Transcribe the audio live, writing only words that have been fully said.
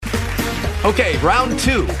Okay, round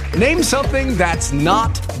two. Name something that's not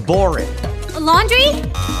boring. A laundry?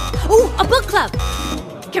 Ooh, a book club.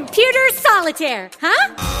 Computer solitaire,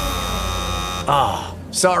 huh? Ah,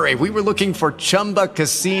 sorry, we were looking for Chumba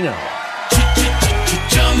Casino.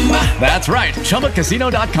 That's right,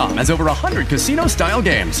 ChumbaCasino.com has over 100 casino-style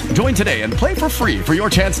games. Join today and play for free for your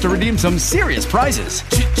chance to redeem some serious prizes.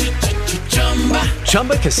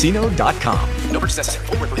 ChumbaCasino.com. No purchase necessary.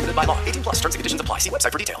 Void where prohibited by law. 18 plus. Terms and conditions apply. See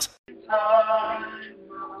website for details.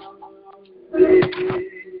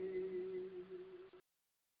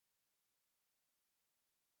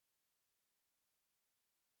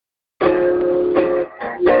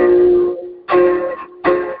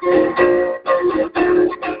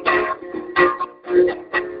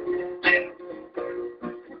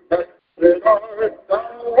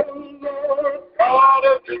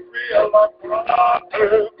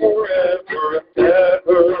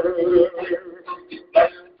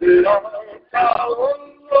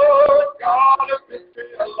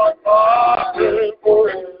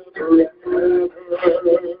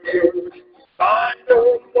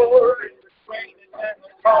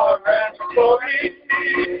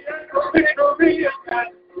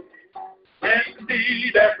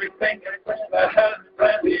 Indeed, everything that has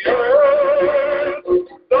been the earth,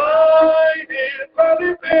 thine is the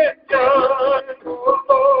dominion, O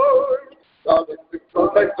Lord. God is the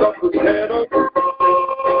Christ of the head of the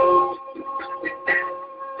world.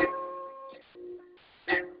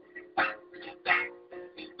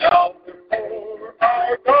 Now before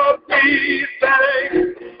our God we thank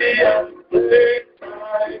thee and praise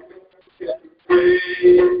thy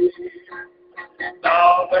glory.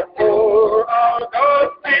 Now therefore our God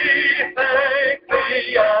we thank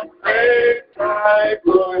thee and praise thy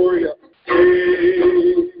glorious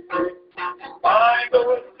name. By the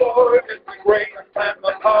Lord is the greatness and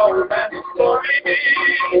the power and the glory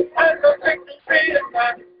and the victory and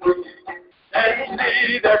majesty. And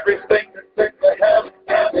indeed everything that's in the heavens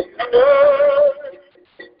and the earth.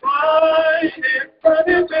 Thine is the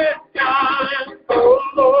dominion, O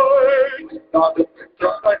Lord. God is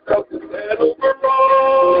just myself is head over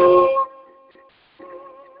all.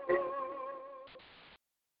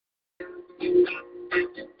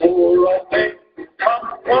 For all things come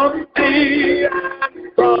from thee,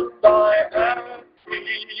 and from thy hand we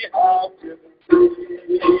have given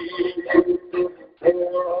thee. For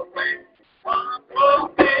all things come from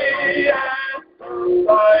thee, and from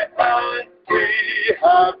thy hand we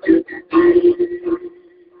have given thee.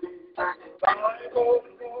 Thy, O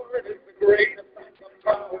Lord, is the greatness and the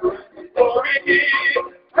power and the glory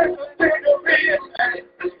and the victory and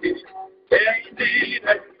majesty. Indeed,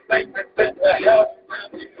 everything that's in the heavens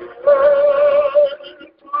and the earth.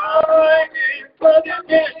 Thine is the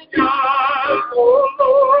dominion, O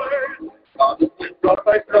Lord. God has brought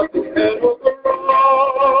thyself to head over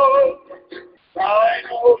all. Thine,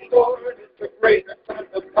 O Lord, is the greatness and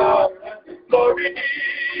the power and the glory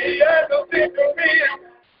and the victory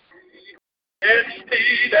and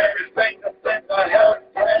indeed, everything that's in the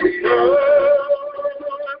heavens and the earth,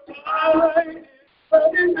 thine is the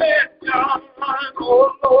dominion, O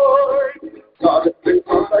Lord. God has been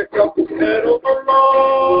for thyself to head over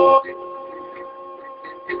all.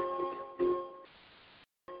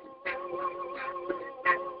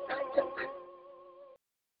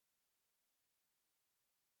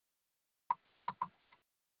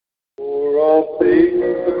 For all things,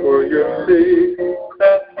 for your sake,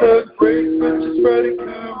 that the grace which is spreading to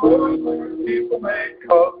more people may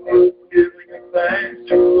come, giving thanks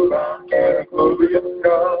to abound to the glory of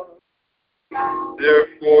God.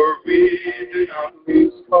 Therefore we do not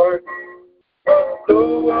lose heart,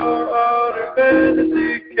 though our outer man is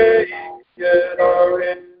decaying, yet our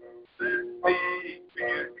innocence being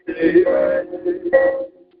beautified.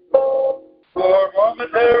 For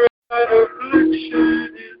momentary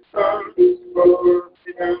affliction is ours, for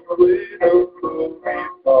eternally no glory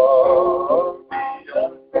far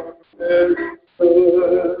beyond ordinary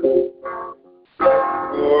good.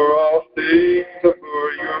 For all things are for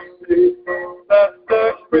your sake, that the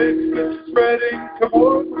grace is spreading to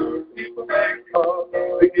more people may come,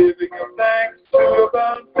 the giving of thanks to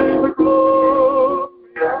abound to the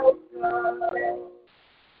glory of God.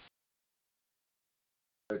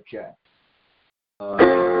 Okay. On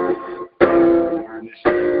this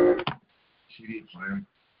CD player,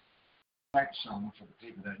 next song for the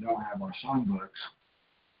people that don't have our songbooks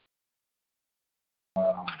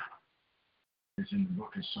is in the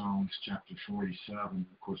Book of Psalms, chapter 47.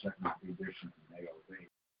 Of course, that might be different than AOV.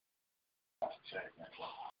 I'll have to check that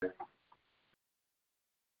one.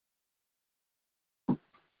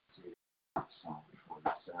 Psalm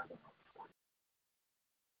 47.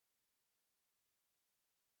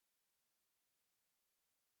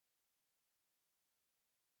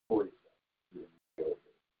 47.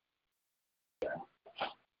 Yeah.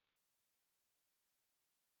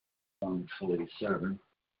 Psalm 47.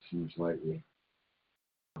 Seems like we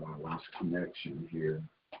lost connection here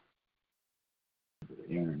to the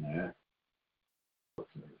internet.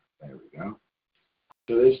 There we go.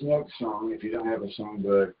 So this next song, if you don't have a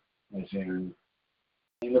songbook, is in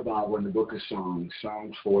the Bible, in the book of Songs,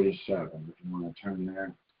 Psalm 47. If you want to turn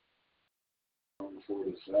there, Psalm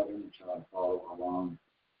 47, and try to follow along.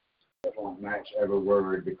 It won't match every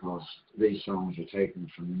word because these songs are taken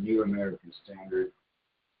from the New American Standard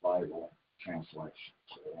Bible translation.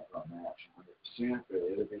 So it won't match 100%, but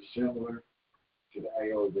it'll be similar to the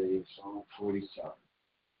AOD, Psalm 47.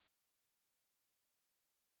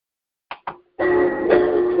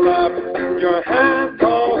 Clap your hands,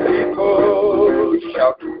 all people,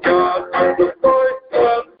 shout to God with a voice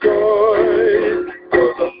of joy. For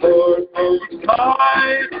the Lord Most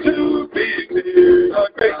High to be near, a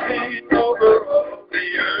great King over all the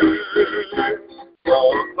earth. So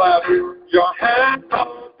clap your hands,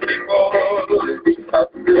 all people, shout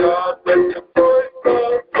to God with a voice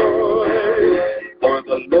of joy. For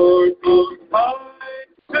the Lord Most High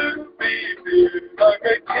to be near, a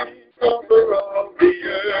great King over all the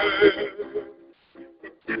earth.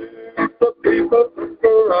 The people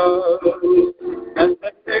for us, and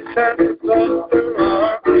the nations under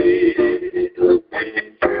our feet. He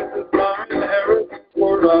chooses our inheritance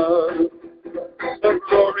for us. The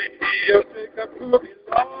glory of Jacob to be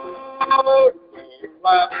loved. So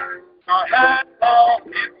clap our hands, all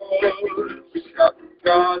people. Shout to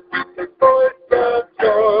God with the voice of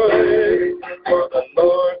joy. For the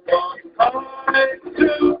Lord Most High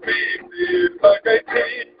to be near, the great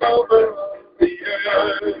King over all the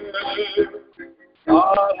earth.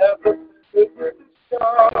 God has a secret to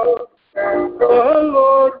shout. The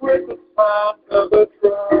Lord with the sound of a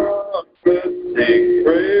trumpet. Sing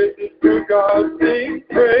praises to God, sing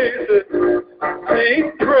praises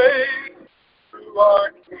to our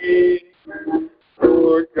King.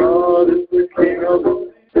 For God is the King of all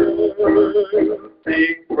the earth.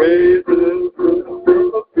 Sing praises to the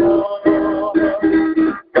Lord.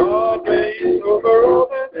 God reigns over all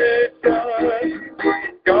the nations.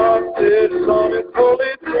 God sits on his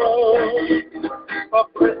holy throne. The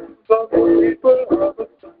prince of the people of the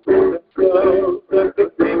themselves, and the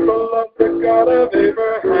people of the God of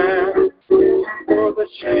Abraham. For the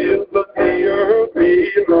shields of the earth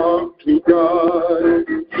belong to God.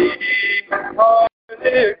 He highly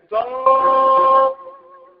exalts.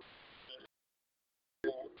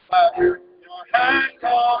 Clap your hands,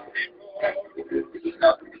 all people.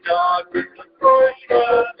 Shout to God with the voice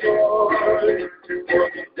of joy. For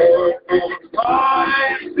the Lord Most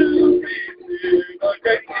High to be near, the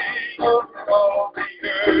great King of all the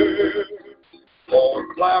earth. So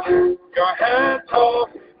clap your hands, all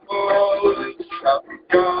people. Shout to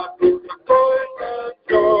God with the voice of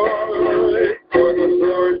joy. For the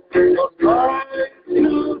Lord Most High to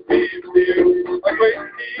be near, the great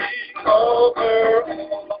King over all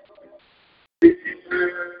the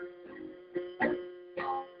earth.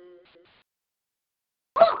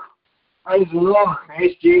 Praise the Lord.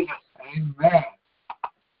 Praise Jesus. Amen.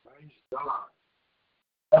 Praise God.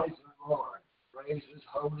 Praise the Lord. Praise His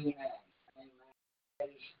holy name. Amen.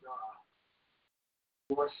 Praise God.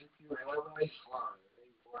 Worship your Heavenly Father. They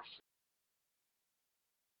worship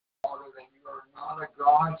Father, that you are not a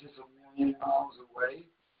God just a million miles away,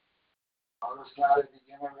 other side of the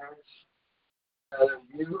universe. That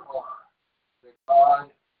you are the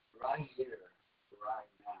God right here,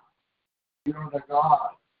 right now. You are the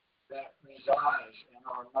God that resides in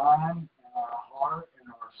our mind, in our heart, in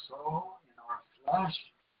our soul, in our flesh,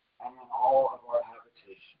 and in all of our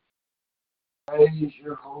habitation. Praise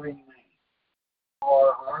your holy name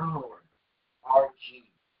for our Lord, our King,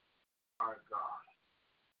 our God.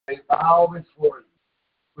 We bow before you.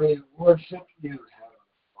 We worship you,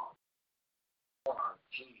 Heavenly Father, our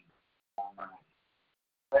King Almighty.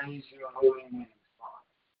 Praise your holy name, Father.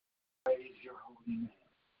 Praise your holy name.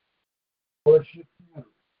 Worship you.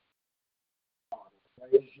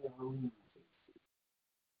 Praise your holy name.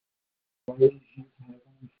 Praise you, Heavenly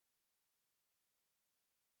Father.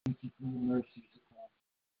 Thank you for your mercies upon us.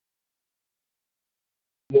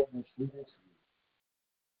 Goodness to this week.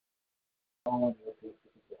 On your gift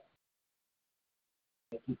of the day.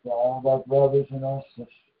 Thank you for all of our brothers and our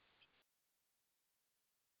sisters.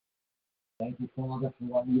 Thank you, Father, for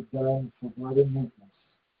what you've done for Brother Nicholas,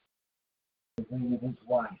 for bringing his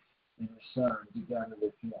wife and his son together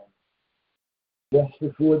with him just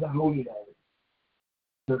before the holy day,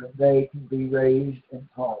 so that they can be raised and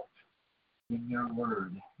taught in your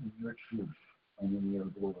word, in your truth, and in your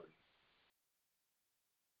glory.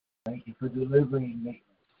 Thank you for delivering meekness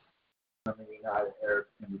from the United Arab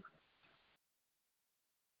Emirates.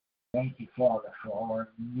 Thank you, Father, for our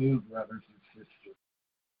new brothers and sisters.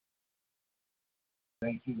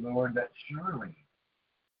 Thank you, Lord, that surely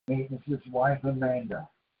Meekness's wife Amanda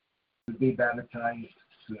would be baptized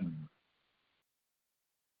soon.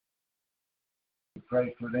 We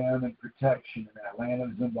pray for them and protection in that land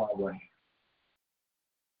of Zimbabwe.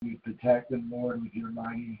 We protect them, Lord, with your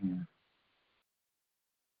mighty hand.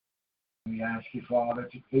 We ask you, Father,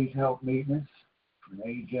 to please help Meekness from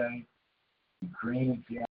AJ and Kareem and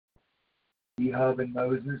Seattle, Ehub and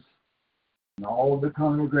Moses, and all of the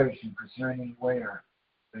congregation concerning where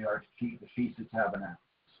they are to keep the Feast of Tabernacles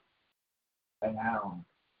and how.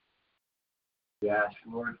 We ask,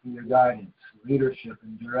 Lord, for your guidance, leadership,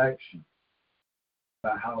 and direction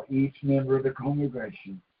about how each member of the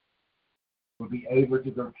congregation will be able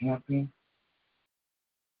to go camping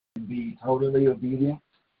and be totally obedient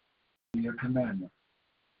to your commandments.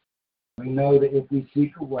 We know that if we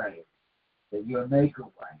seek a way, that you'll make a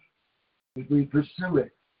way. If we pursue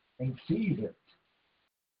it and seize it,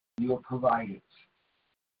 you will provide it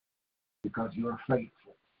because you are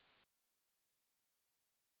faithful.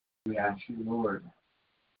 We ask you, Lord,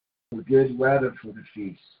 for good weather for the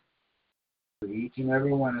feast, for each and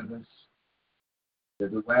every one of us,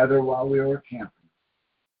 that the weather while we are camping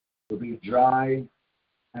will be dry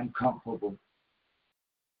and comfortable,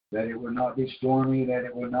 that it will not be stormy, that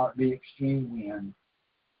it will not be extreme wind,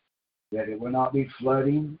 that it will not be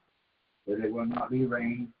flooding, that it will not be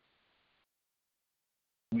rain.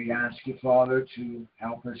 We ask you, Father, to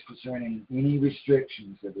help us concerning any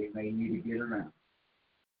restrictions that we may need to get around.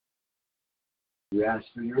 We ask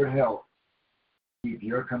for your help to keep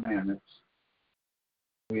your commandments.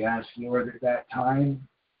 We ask, Lord, that time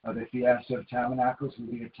of the Fiesta of Tabernacles will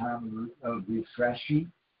be a time of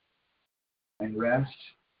refreshing and rest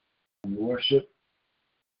and worship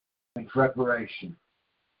and preparation.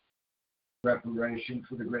 Preparation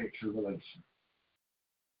for the Great Tribulation.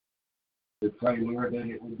 We pray, Lord, that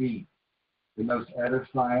it will be the most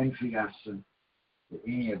edifying fiesta that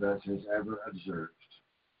any of us has ever observed.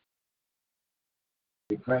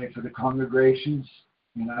 We pray for the congregations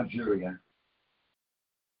in Nigeria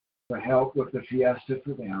for help with the fiesta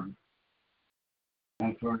for them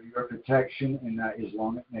and for your protection in that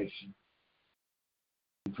Islamic nation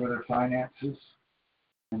and for their finances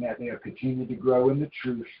and that they'll continue to grow in the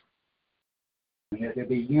truth and that there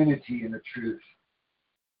be unity in the truth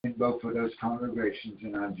in both of those congregations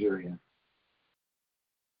in Nigeria.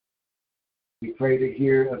 We pray to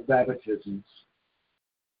hear of baptisms.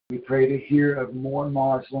 We pray to hear of more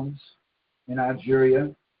Muslims in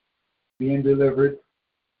Nigeria being delivered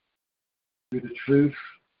through the truth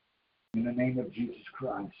in the name of Jesus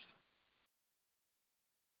Christ.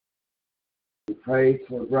 We pray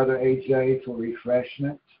for Brother AJ for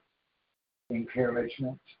refreshment,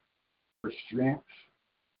 encouragement, for strength,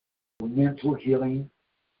 for mental healing,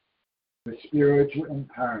 for spiritual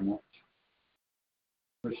empowerment,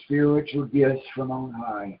 for spiritual gifts from on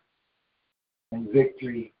high, and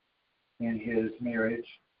victory in his marriage,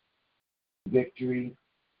 victory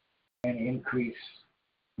and increase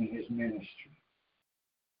in his ministry.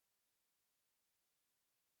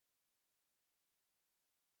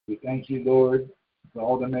 We thank you, Lord, for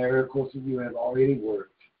all the miracles that you have already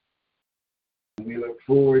worked. And we look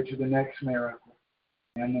forward to the next miracle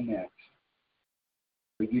and the next.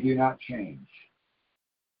 But you do not change.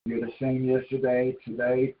 You're the same yesterday,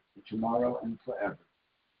 today, tomorrow, and forever.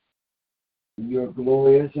 And you're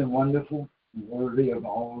glorious and wonderful and worthy of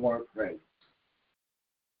all of our praise.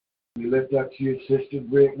 We lift up to your sister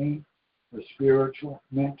Brittany for spiritual,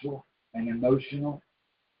 mental, and emotional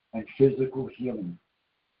and physical healing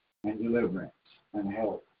and deliverance and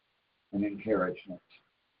help and encouragement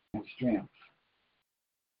and strength.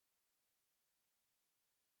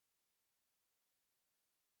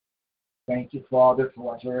 Thank you, Father, for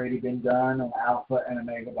what's already been done on Alpha and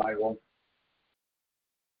Omega Bible.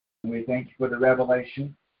 And we thank you for the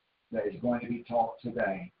revelation that is going to be taught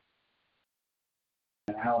today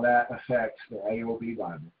and how that affects the AOB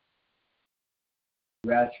Bible.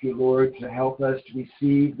 We ask you, Lord, to help us to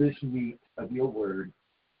receive this meat of your word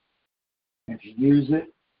and to use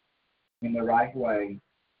it in the right way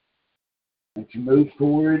and to move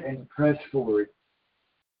forward and press forward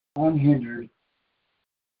unhindered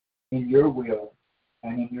in your will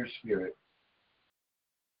and in your spirit.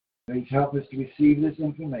 Please help us to receive this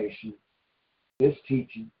information, this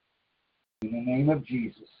teaching, in the name of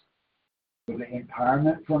Jesus, with the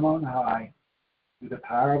empowerment from on high, through the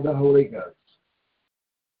power of the Holy Ghost,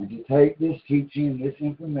 and to take this teaching and this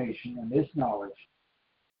information and this knowledge,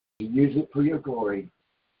 to use it for your glory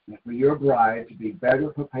and for your bride to be better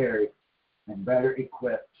prepared and better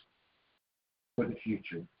equipped for the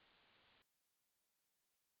future.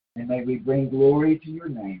 And may we bring glory to your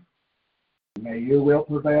name. And may your will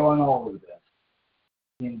prevail on all of this.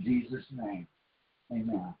 In Jesus' name,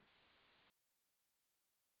 amen.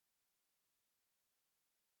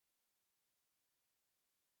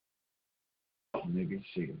 You may be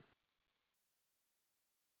seated.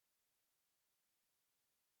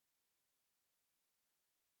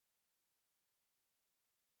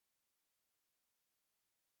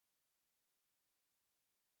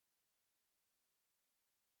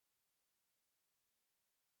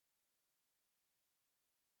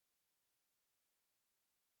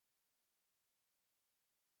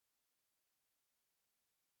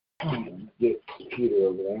 Get the computer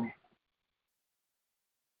over there.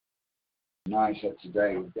 Nice that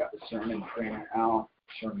today we've got the sermon printed out,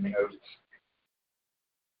 sermon notes.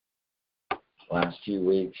 Last few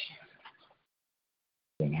weeks,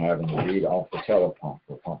 been having to read off the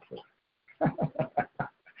teleprompter.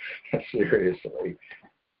 Seriously,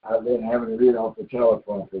 I've been having to read off the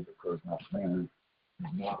teleprompter because my printer is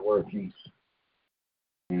not working,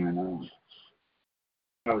 and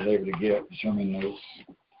I was able to get the sermon notes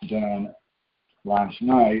done last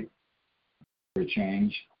night for a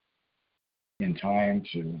change in time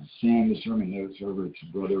to send the sermon notes over to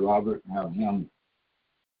Brother Robert and have him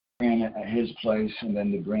print it at his place, and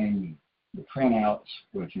then to bring the printouts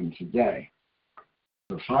with him today.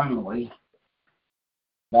 So finally,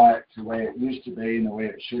 back to the way it used to be and the way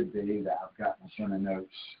it should be, that I've got my sermon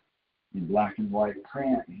notes in black and white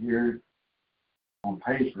print here on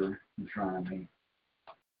paper in front of me,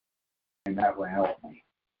 and that will help me.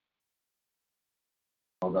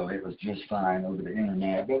 Although it was just fine over the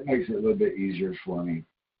internet, but it makes it a little bit easier for me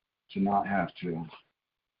to not have to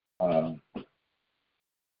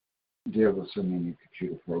deal with so many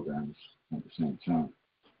computer programs at the same time.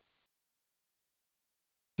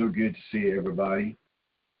 So good to see everybody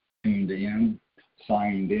tuned in,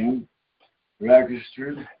 signed in,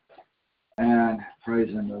 registered, and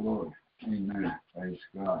praising the Lord. Amen. Praise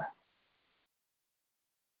God.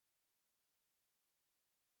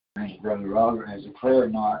 Thank you, Brother Robert has a prayer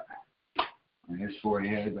knot on his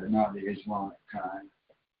forehead, but not the Islamic kind.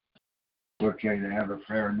 It's okay to have a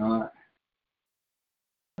prayer knot.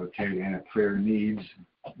 Okay to have prayer knees.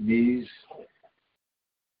 You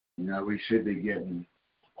know, we should be getting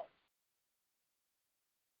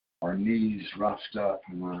our knees roughed up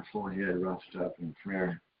and our forehead roughed up in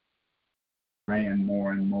prayer. Praying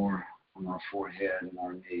more and more on our forehead and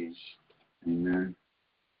our knees. Amen.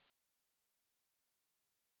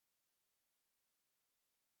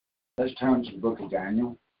 Let's turn to the book of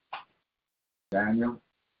Daniel. Daniel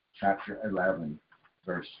chapter 11,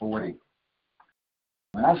 verse 40.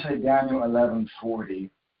 When I say Daniel 11:40,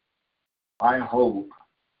 I hope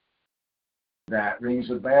that rings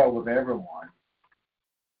a bell with everyone.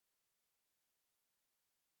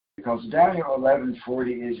 Because Daniel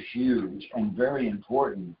 11:40 is huge and very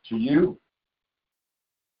important to you.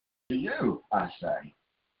 To you, I say.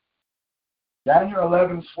 Daniel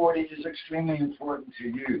 11:40 is extremely important to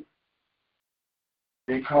you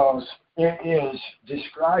because it is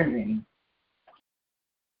describing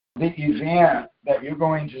the event that you're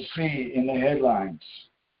going to see in the headlines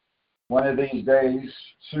one of these days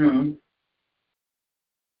soon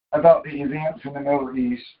about the events in the Middle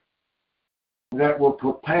East that will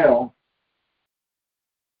propel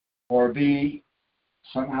or be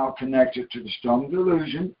somehow connected to the strong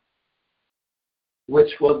delusion,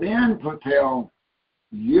 which will then propel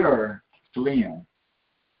your fleeing.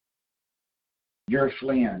 Your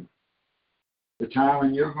fleeing. The time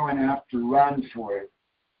when you're going to have to run for it.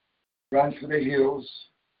 Run for the hills,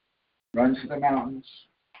 run for the mountains,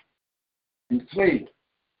 and flee.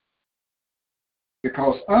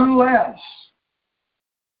 Because unless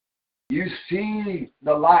you see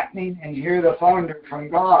the lightning and hear the thunder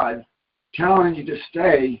from God telling you to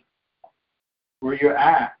stay where you're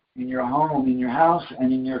at, in your home, in your house,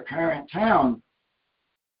 and in your current town,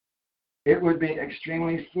 it would be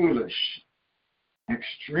extremely foolish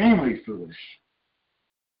to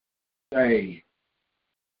stay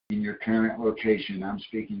in your current location. I'm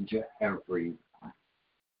speaking to everyone.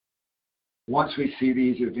 Once we see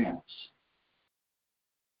these events,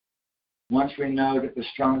 once we know that the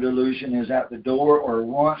strong delusion is at the door, or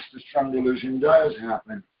once the strong delusion does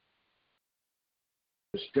happen,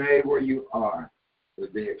 to stay where you are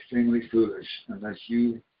would be extremely foolish unless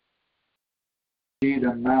you see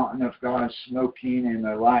the mountain of God smoking and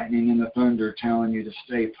the lightning and the thunder telling you to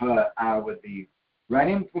stay put. I would be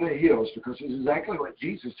running for the hills, because this is exactly what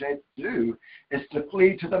Jesus said to do, is to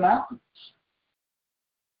flee to the mountains.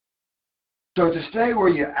 So to stay where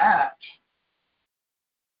you're at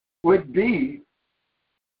would be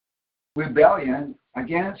rebellion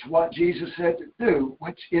against what Jesus said to do,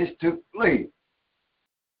 which is to flee.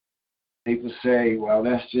 People say, well,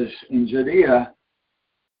 that's just in Judea.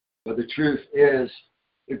 But the truth is,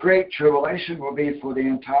 the Great Tribulation will be for the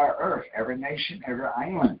entire earth, every nation, every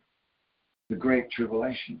island. The Great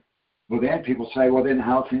Tribulation. Well, then people say, well, then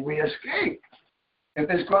how can we escape? If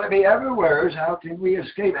it's going to be everywhere, how can we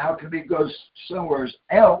escape? How can we go somewhere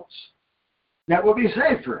else that will be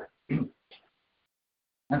safer?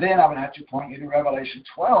 And then I would have to point you to Revelation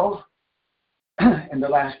 12, in the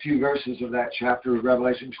last few verses of that chapter of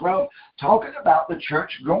Revelation 12, talking about the church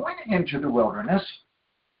going into the wilderness,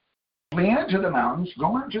 fleeing into the mountains,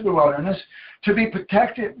 going into the wilderness, to be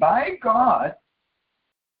protected by God,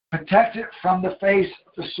 protected from the face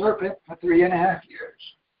of the serpent for 3.5 years.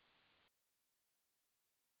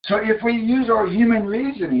 So if we use our human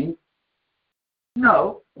reasoning,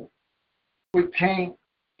 no, we can't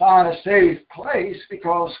find a safe place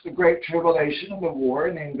because the Great Tribulation and the war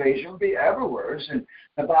and the invasion will be everywhere. And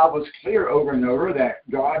the Bible is clear over and over that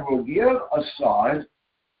God will give Assad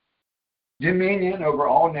dominion over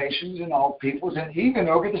all nations and all peoples and even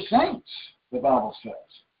over the saints, the Bible says.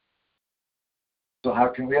 So how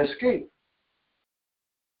can we escape?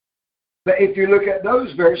 But if you look at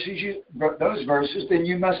those verses, then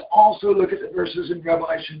you must also look at the verses in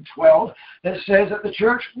Revelation 12 that says that the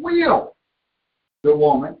church will, the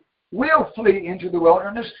woman, will flee into the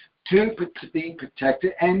wilderness to be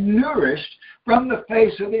protected and nourished from the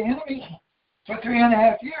face of the enemy for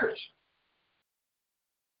 3.5 years.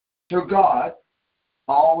 So God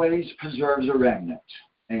always preserves a remnant.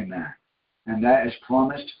 Amen. And that is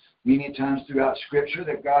promised many times throughout Scripture,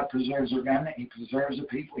 that God preserves a remnant. He preserves a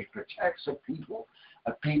people. He protects a people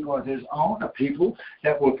of His own, a people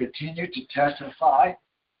that will continue to testify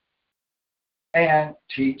and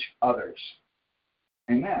teach others.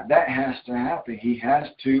 Amen. That has to happen. He has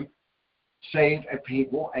to save a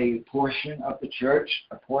people, a portion of the church,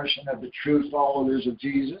 a portion of the true followers of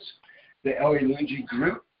Jesus, the Elelugi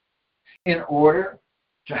group, in order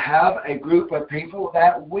to have a group of people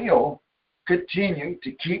that will continue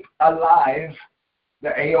to keep alive the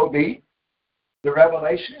AOB, the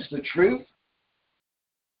revelations, the truth,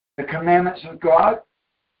 the commandments of God.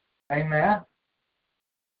 Amen.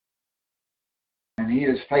 And He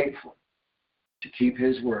is faithful to keep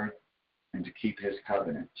His word and to keep His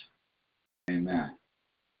covenant. Amen.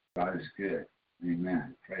 God is good.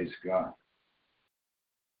 Amen. Praise God.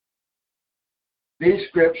 These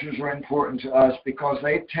scriptures are important to us because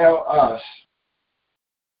they tell us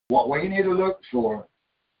what we need to look for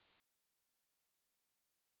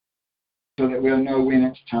so that we'll know when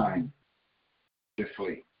it's time to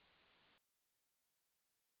flee.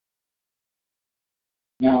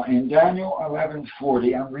 Now, in Daniel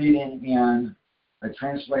 11:40, I'm reading in a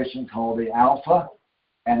translation called the Alpha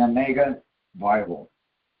and Omega Bible,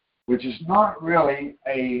 which is not really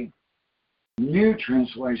a new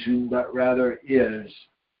translation, but rather is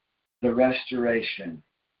the restoration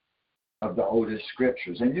of the oldest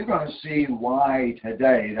scriptures. And you're going to see why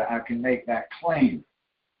today that I can make that claim,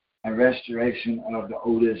 a restoration of the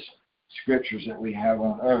oldest scriptures that we have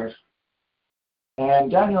on earth.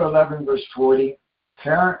 And Daniel 11, verse 40,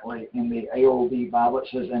 currently in the AOB Bible, it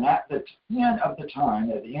says, and at the end of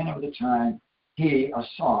the time, he,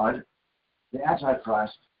 Assad, the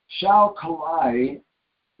Antichrist, shall collide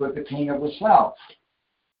with the king of the south.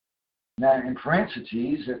 Now, in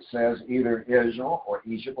parentheses, it says either Israel or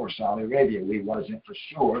Egypt or Saudi Arabia. We wasn't for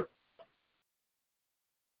sure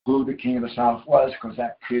who the king of the south was, because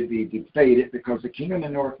that could be debated, because the king of the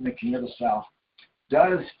north and the king of the south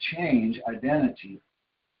does change identity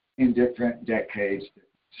in different decades,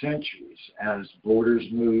 centuries, as borders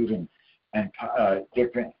move and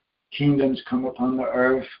different kingdoms come upon the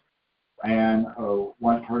earth, and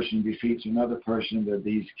one person defeats another person. That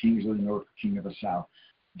these kings of the north, king of the south,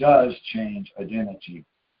 does change identity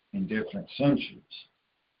in different centuries.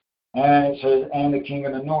 And it says, and the king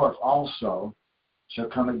of the north also shall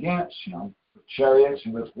come against him with chariots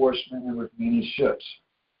and with horsemen and with many ships.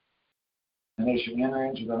 And they shall enter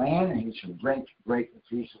into the land, and he shall break the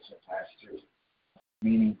pieces that pass through,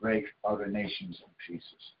 meaning break other nations in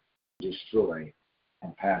pieces, destroy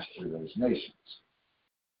and pass through those nations.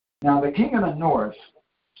 Now, the king of the north,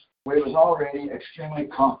 was already extremely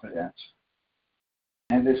confident,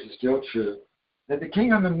 and this is still true, that the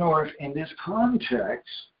king of the north, in this context,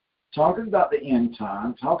 talking about the end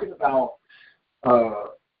time, talking about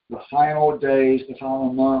the final days, the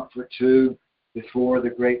final month or two before the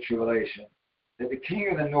Great Tribulation, that the king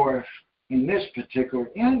of the north in this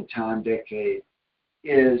particular end time decade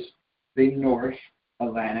is the North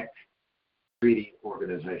Atlantic Treaty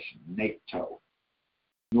Organization, NATO.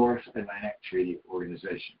 North Atlantic Treaty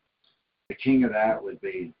Organization. The king of that would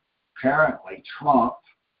be apparently Trump,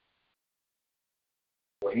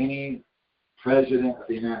 or any president of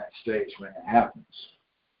the United States when it happens.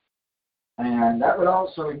 And that would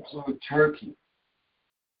also include Turkey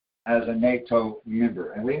as a NATO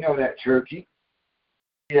member. And we know that Turkey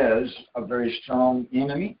is a very strong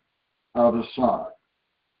enemy of Assad.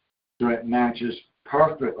 So it matches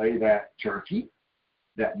perfectly that Turkey,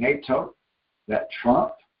 that NATO, that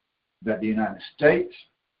Trump, that the United States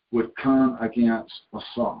would come against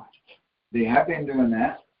Assad. They have been doing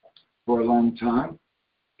that for a long time,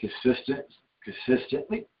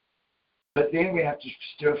 consistently. But then we have to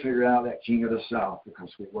still figure out that king of the south because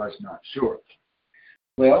we was not sure.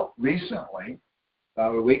 Well, recently,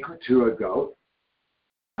 about a week or two ago,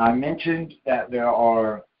 I mentioned that there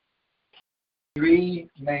are 3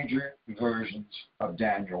 major versions of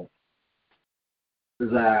Daniel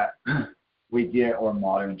that we get our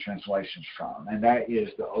modern translations from. And that is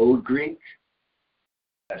the Old Greek.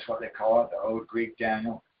 That's what they call it, the Old Greek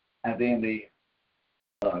Daniel. And then the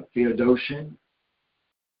Theodotian,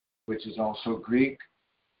 which is also Greek.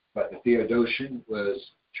 But the Theodotian was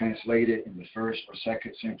translated in the 1st or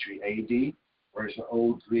 2nd century AD, whereas the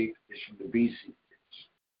Old Greek is from the BC years.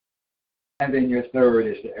 And then your third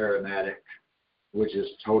is the Aramaic, which is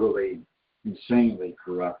totally, insanely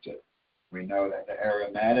corrupted. We know that the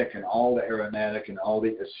Aramaic and all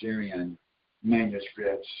the Assyrian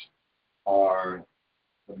manuscripts are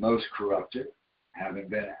the most corrupted, having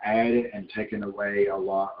been added and taken away a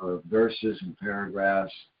lot of verses and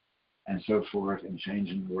paragraphs and so forth, and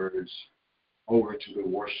changing words over to the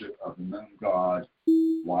worship of the moon god,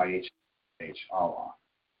 YHWH, Allah.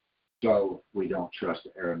 So we don't trust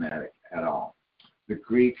the Aramaic at all. The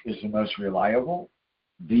Greek is the most reliable,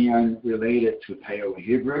 being related to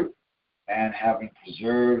Paleo-Hebrew, and having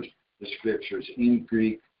preserved the scriptures in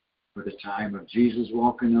Greek for the time of Jesus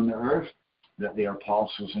walking on the earth, that the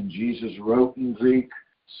apostles and Jesus wrote in Greek,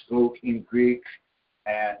 spoke in Greek,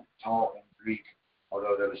 and taught in Greek.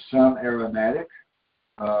 Although there was some Aramaic,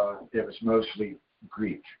 it was mostly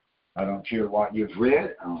Greek. I don't care what you've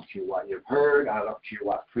read. I don't care what you've heard. I don't care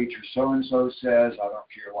what preacher so-and-so says. I don't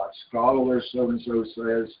care what scholar so-and-so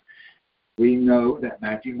says. We know that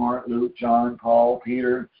Matthew, Mark, Luke, John, Paul,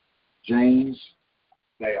 Peter, James,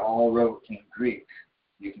 they all wrote in Greek.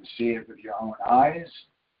 You can see it with your own eyes.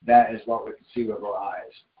 That is what we can see with our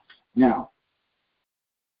eyes. Now,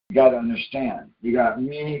 you got to understand, you got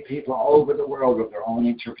many people all over the world with their own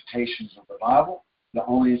interpretations of the Bible, their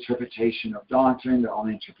own interpretation of doctrine, their own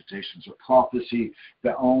interpretations of prophecy,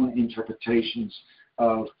 their own interpretations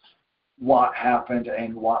of what happened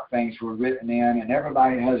and what things were written in, and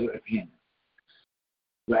everybody has an opinion.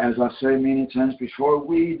 But as I say many times before,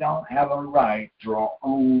 we don't have a right to our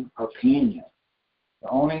own opinion. The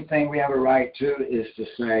only thing we have a right to is to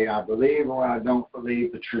say, I believe or I don't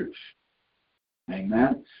believe the truth.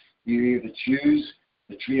 Amen? You either choose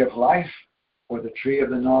the tree of life or the tree of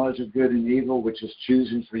the knowledge of good and evil, which is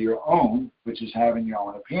choosing for your own, which is having your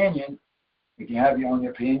own opinion. If you have your own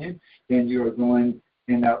opinion, then you are going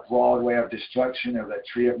in that broad way of destruction of that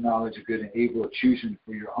tree of knowledge of good and evil, choosing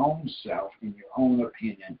for your own self, in your own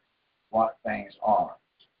opinion, what things are.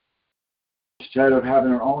 Instead of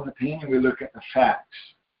having our own opinion, we look at the facts.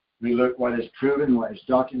 We look what is proven, what is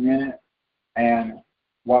documented, and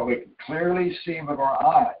what we can clearly see with our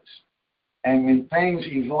eyes. And when things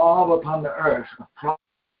evolve upon the earth,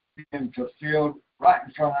 being fulfilled right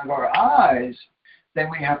in front of our eyes, then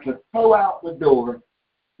we have to throw out the door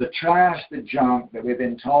the trash, the junk that we've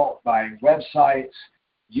been taught by websites,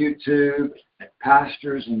 YouTube, and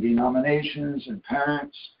pastors and denominations and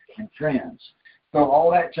parents and friends. Throw all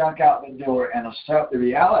that junk out the door and accept the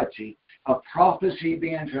reality of prophecy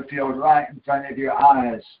being fulfilled right in front of your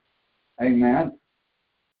eyes. Amen.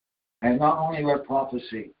 And not only with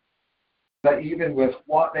prophecy, but even with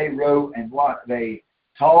what they wrote and what they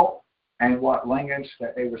taught and what language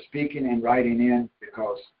that they were speaking and writing in,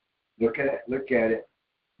 because look at it.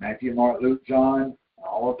 Matthew, Mark, Luke, John,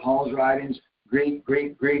 all of Paul's writings, Greek,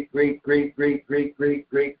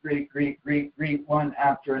 one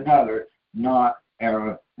after another, not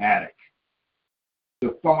Aramaic.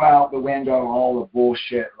 To throw out the window all the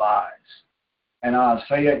bullshit lies. And I'll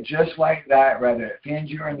say it just like that, whether it offends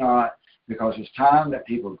you or not, because it's time that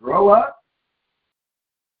people grow up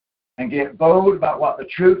and get bold about what the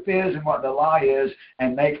truth is and what the lie is,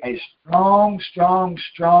 and make a strong,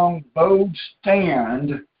 bold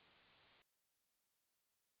stand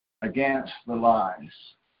against the lies.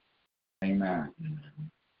 Amen.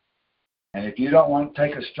 And if you don't want to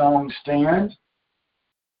take a strong stand,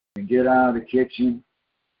 then get out of the kitchen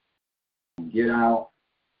and get out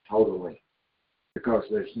totally. Because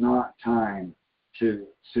there's not time to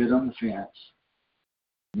sit on the fence,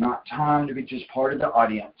 not time to be just part of the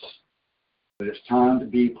audience, but it's time to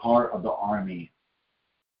be part of the army.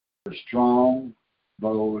 The strong,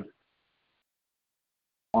 bold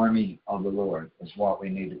army of the Lord is what we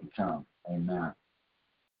need to become. Amen.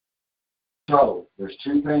 So, there's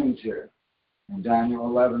two things here. In Daniel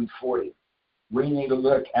 11:40, we need to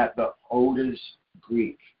look at the oldest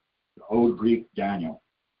Greek, the Old Greek Daniel,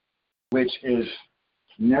 which is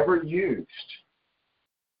never used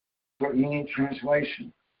for any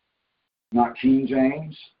translation. Not King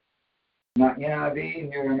James, not NIV,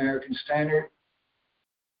 New American Standard.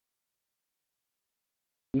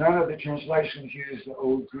 None of the translations use the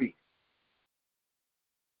Old Greek.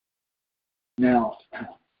 Now,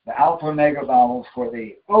 the Alpha Omega Bible for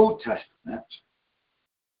the Old Testament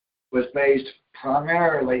was based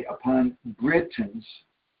primarily upon Britton's,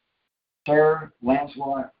 Sir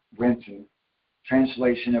Lancelot Britton,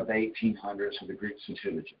 translation of the 1800s of the Greek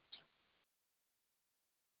Septuagint.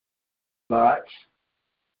 But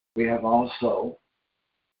we have also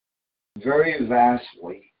very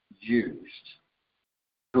vastly used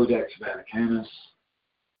Codex Vaticanus,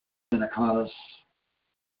 Synaxaris,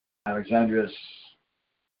 Alexandrinus,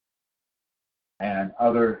 and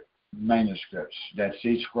other manuscripts, Dead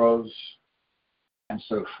Sea Scrolls, and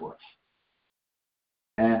so forth.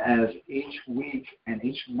 And as each week and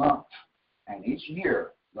each month and each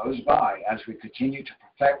year goes by, as we continue to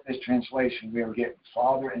perfect this translation, we are getting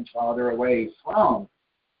farther and farther away from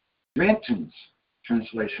Brenton's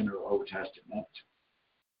translation of the Old Testament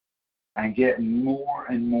and getting more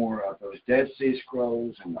and more of those Dead Sea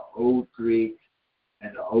Scrolls and the Old Greek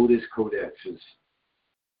and the oldest codexes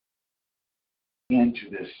into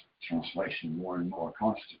this translation more and more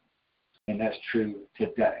constantly. And that's true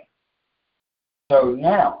today. So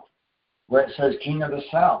now, where it says King of the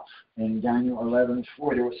South in Daniel 11:40,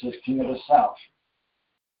 where it says King of the South,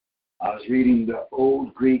 I was reading the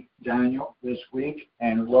Old Greek Daniel this week,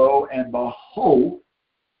 and lo and behold,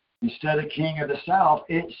 instead of King of the South,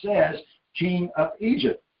 it says King of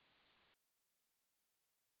Egypt.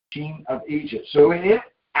 King of Egypt. So it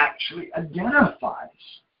actually identifies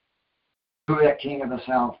who that King of the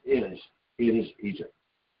South is. It is Egypt.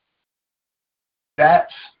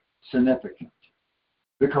 That's significant.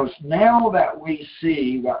 Because now that we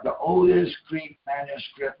see what the oldest Greek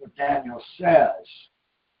manuscript of Daniel says,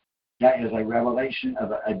 that is a revelation of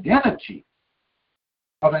the identity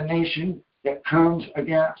of a nation that comes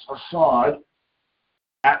against Assad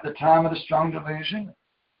at the time of the strong delusion,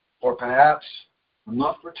 or perhaps a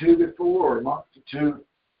month or two before, or a month or two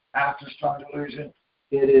after strong delusion.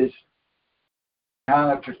 It is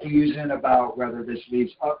kind of confusing about whether this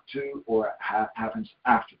leads up to or happens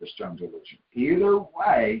after the strong delusion. Either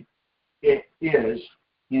way, it is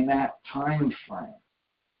in that time frame.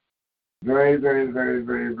 Very, very, very,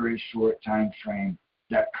 very, very short time frame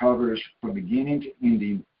that covers from beginning to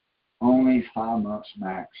ending only 5 months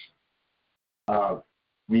max of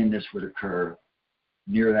when this would occur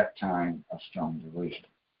near that time of strong delusion.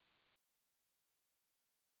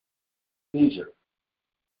 Egypt.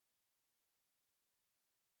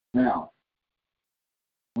 Now,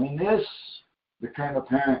 when this became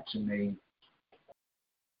apparent to me,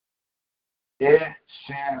 it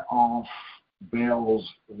sent off bells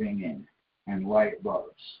ringing and light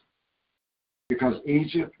bulbs. Because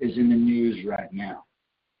Egypt is in the news right now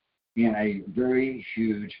in a very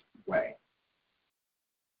huge way.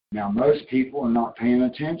 Now, most people are not paying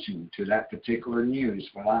attention to that particular news,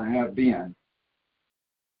 but I have been.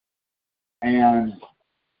 And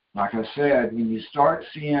like I said, when you start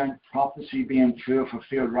seeing prophecy being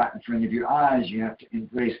fulfilled right in front of your eyes, you have to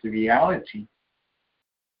embrace the reality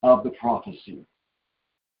of the prophecy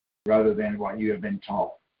rather than what you have been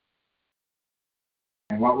taught.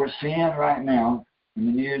 And what we're seeing right now in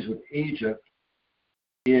the news with Egypt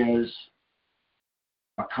is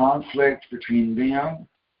a conflict between them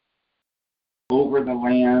over the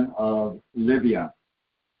land of Libya.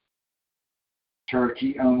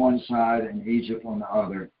 Turkey on one side and Egypt on the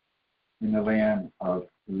other in the land of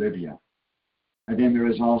Libya. And then there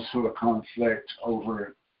is also a conflict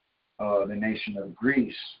over the nation of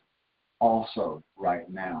Greece also right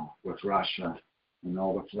now with Russia and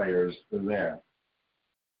all the players there.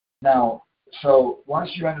 Now, so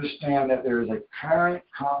once you understand that there is a current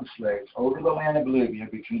conflict over the land of Libya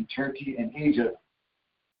between Turkey and Egypt,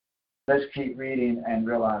 let's keep reading and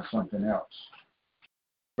realize something else.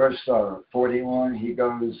 Verse 41,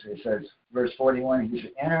 it says, verse 41, he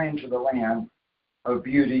should enter into the land of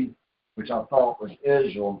beauty which I thought was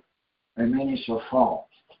Israel, and many shall fall.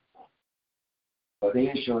 But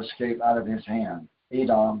these shall escape out of his hand.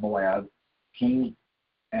 Edom, Moab, king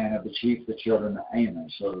and of the chief of the children of Ammon.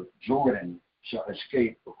 So Jordan shall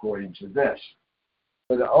escape according to this.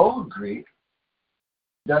 But the old Greek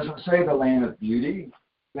doesn't say the land of beauty,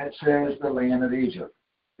 that says the land of Egypt,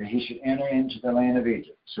 that he should enter into the land of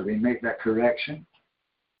Egypt. So we make that correction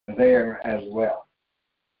there as well.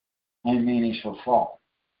 And many shall fall.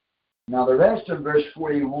 Now the rest of verse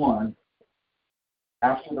 41,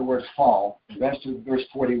 after the word fall, the rest of verse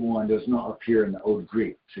 41 does not appear in the Old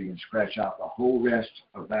Greek. So you can scratch out the whole rest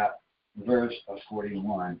of that verse of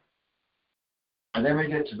 41. And then we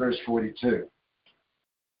get to verse 42.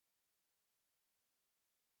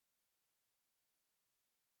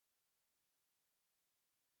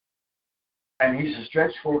 And he shall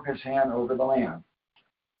stretch forth his hand over the land,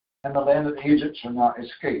 and the land of Egypt shall not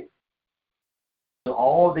escape. So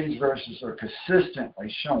all of these verses are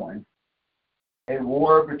consistently showing a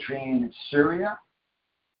war between Syria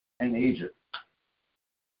and Egypt.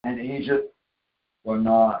 And Egypt will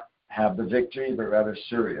not have the victory, but rather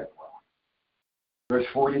Syria will. Verse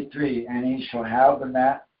 43, and he shall have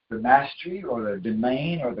the mastery or the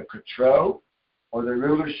domain or the control or the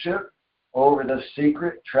rulership over the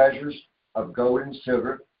secret treasures of gold and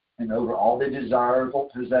silver and over all the desirable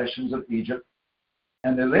possessions of Egypt,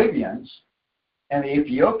 and the Libyans and the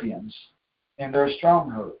Ethiopians in their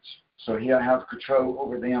strongholds. So he'll have control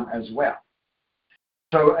over them as well.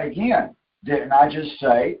 So again, didn't I just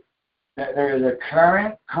say that there is a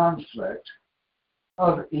current conflict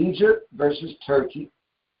of Egypt versus Turkey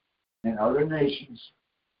and other nations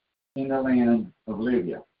in the land of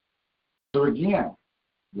Libya? So again,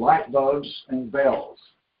 light bulbs and bells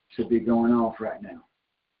should be going off right now.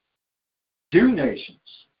 Two nations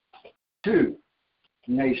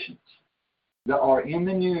that are in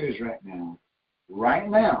the news right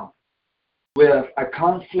now, with a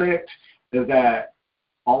conflict that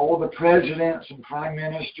all the presidents and prime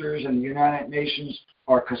ministers and the United Nations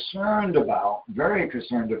are concerned about, very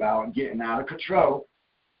concerned about, getting out of control.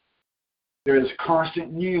 There's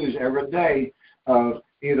constant news every day of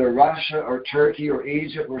either Russia or Turkey or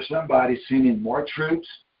Egypt or somebody sending more troops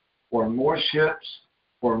or more ships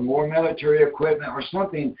or more military equipment or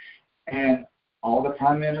something, and all the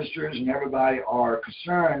prime ministers and everybody are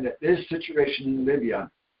concerned that this situation in Libya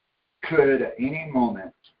could at any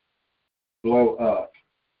moment blow up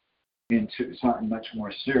into something much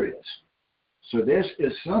more serious. So this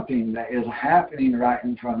is something that is happening right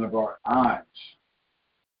in front of our eyes.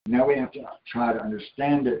 Now we have to try to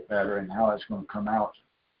understand it better and how it's going to come out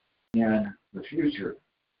in the future.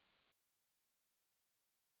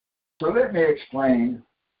 So let me explain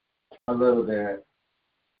a little bit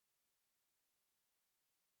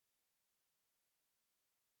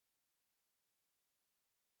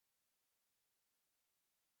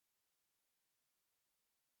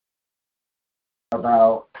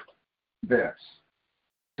about this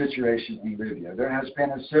situation in Libya. There has been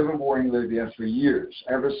a civil war in Libya for years,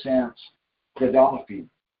 ever since Gaddafi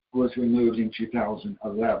was removed in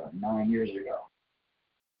 2011, 9 years ago.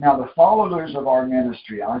 Now, the followers of our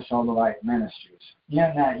ministry, I Saw the Light Ministries,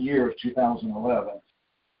 in that year of 2011,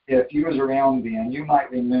 if you was around then, you might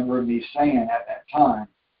remember me saying at that time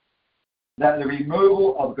that the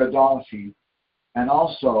removal of Gaddafi and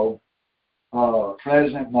also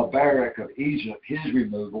President Mubarak of Egypt, his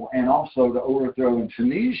removal, and also the overthrow in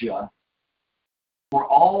Tunisia were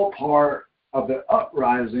all part of the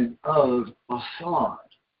uprising of Assad,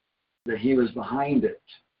 that he was behind it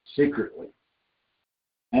secretly.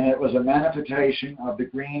 And it was a manifestation of the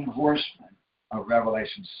green horsemen of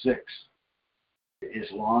Revelation 6, the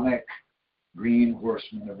Islamic green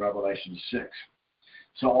horsemen of Revelation 6.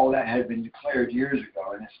 So all that had been declared years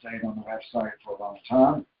ago, and it stayed on the website for a long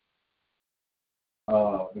time.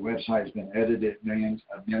 The website has been edited a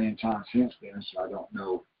million times since then, so I don't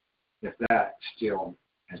know if that still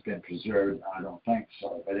has been preserved. I don't think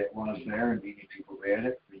so, but it was there, and many people read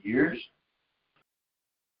it for years.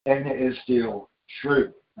 And it is still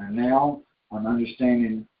true. And now I'm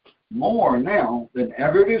understanding more now than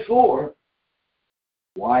ever before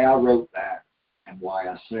why I wrote that and why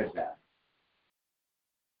I said that.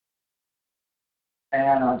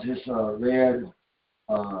 And I just read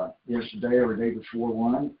yesterday or the day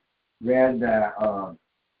before read that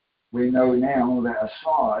we know now that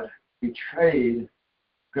Assad betrayed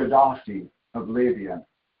Gaddafi of Libya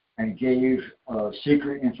and gave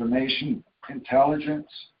secret information, intelligence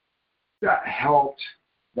that helped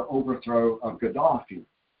the overthrow of Gaddafi.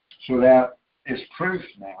 So that is proof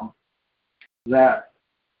now that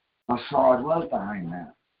Assad was behind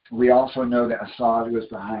that. We also know that Assad was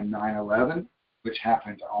behind 9/11, which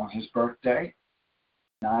happened on his birthday.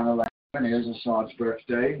 9/11 is Assad's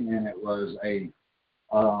birthday, and it was a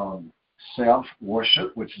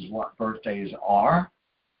self-worship, which is what birthdays are.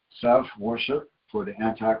 Self-worship for the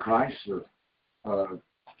Antichrist of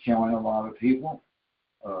killing a lot of people,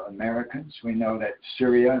 Americans. We know that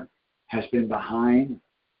Syria has been behind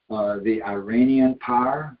the Iranian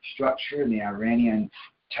power structure and the Iranian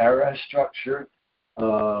terrorist structure,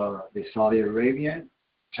 the Saudi Arabian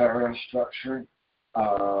terrorist structure,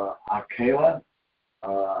 Al-Qaeda,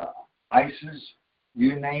 ISIS,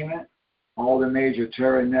 you name it, all the major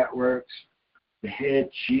terror networks. The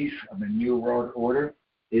head chief of the New World Order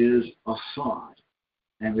is Assad.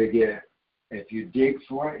 And we get, if you dig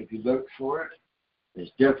for it, if you look for it,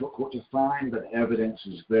 it's difficult to find, but evidence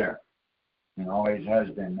is there. And always has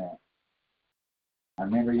been there. I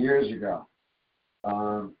remember years ago,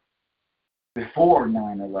 before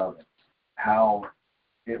 9/11, how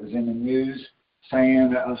it was in the news saying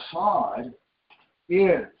that Assad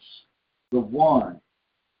is the one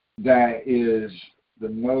that is the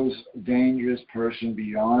most dangerous person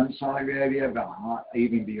beyond Saudi Arabia,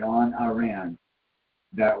 even beyond Iran,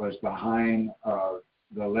 that was behind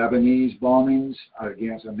the Lebanese bombings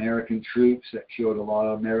against American troops that killed a lot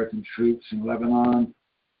of American troops in Lebanon,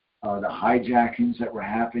 the hijackings that were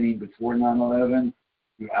happening before 9/11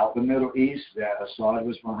 throughout the Middle East, that Assad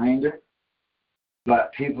was behind it.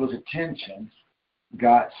 But people's attention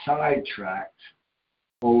got sidetracked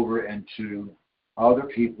over into other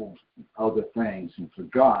people, other things, and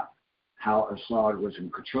forgot how Assad was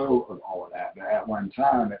in control of all of that. But at one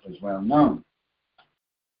time, it was well known.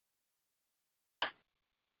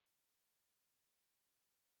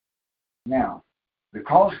 Now,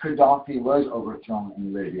 because Gaddafi was overthrown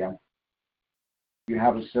in Libya, you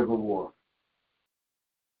have a civil war.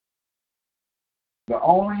 But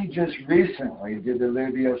only just recently did the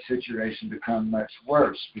Libya situation become much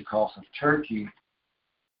worse because of Turkey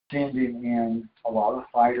sending in a lot of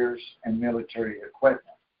fighters and military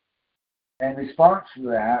equipment. In response to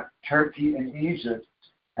that, Turkey and Egypt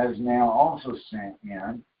has now also sent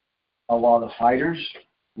in a lot of fighters,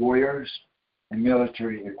 warriors, and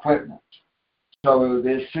military equipment. So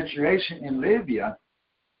this situation in Libya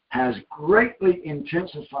has greatly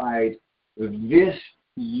intensified this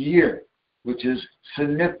year, which is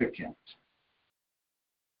significant.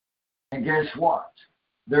 And guess what?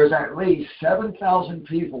 There's at least 7,000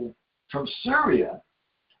 people from Syria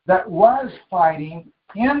that was fighting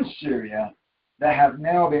in Syria that have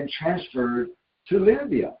now been transferred to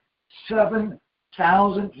Libya.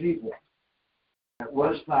 7,000 people that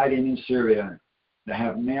was fighting in Syria that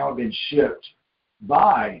have now been shipped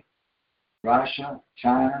by Russia,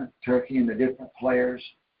 China, Turkey, and the different players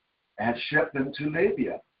have shipped them to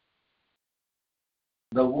Libya.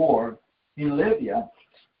 The war in Libya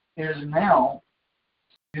is now,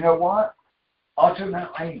 you know what?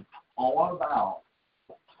 Ultimately, all about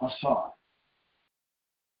Assad.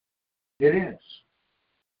 It is.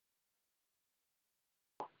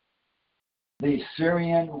 The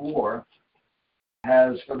Syrian war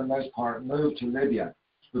has, for the most part, moved to Libya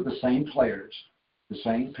with the same players, the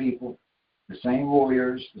same people, the same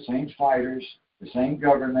warriors, the same fighters, the same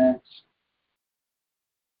governments.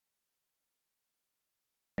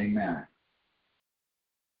 Amen.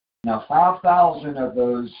 Now, 5,000 of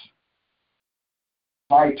those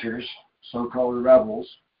fighters, so-called rebels,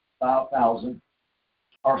 5,000,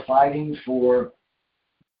 are fighting for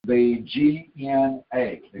the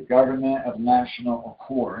GNA, the Government of National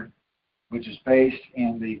Accord, which is based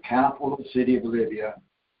in the capital city of Libya,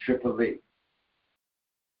 Tripoli.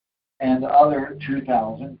 And the other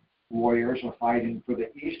 2,000 warriors are fighting for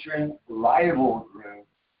the Eastern rival group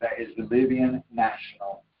that is the Libyan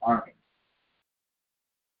National Army.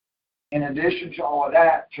 In addition to all of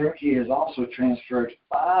that, Turkey has also transferred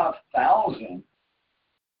 5,000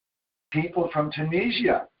 people from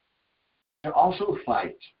Tunisia to also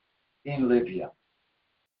fight in Libya.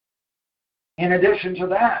 In addition to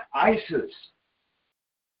that, ISIS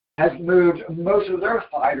has moved most of their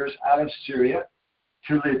fighters out of Syria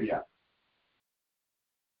to Libya.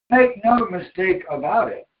 Make no mistake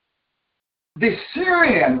about it. The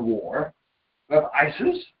Syrian war with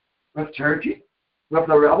ISIS, with Turkey, with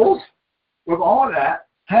the rebels, with all of that,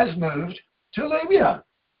 has moved to Libya.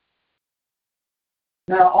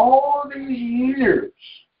 Now, all these years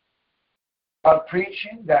of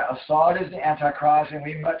preaching that Assad is the Antichrist and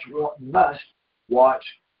we must watch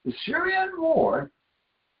the Syrian war,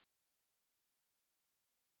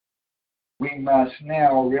 we must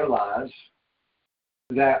now realize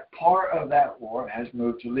that part of that war has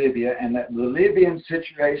moved to Libya and that the Libyan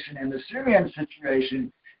situation and the Syrian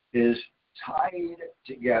situation is tied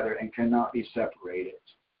together and cannot be separated.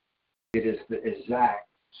 It is the exact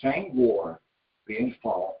same war being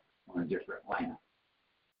fought on a different land.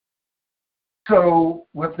 So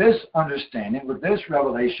with this understanding, with this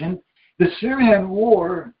revelation, the Syrian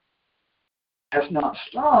war has not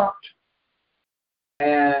stopped,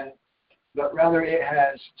 but rather it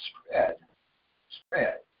has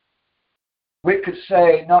spread. We could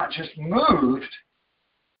say not just moved,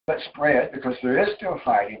 but spread, because there is still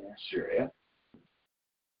fighting in Syria.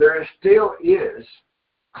 There still is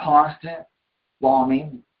constant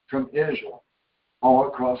bombing from Israel all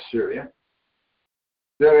across Syria.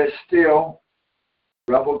 There is still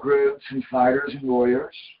rebel groups and fighters and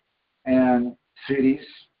warriors and cities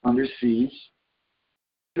under siege.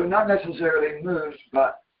 So not necessarily moved,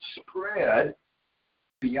 but spread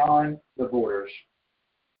beyond the borders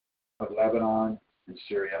of Lebanon and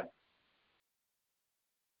Syria,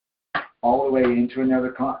 all the way into another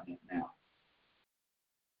continent now.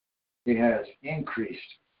 It has increased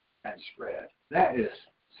and spread. That is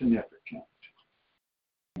significant.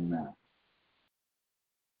 Amen.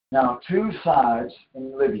 Now, two sides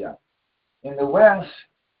in Libya. In the west,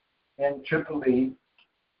 in Tripoli,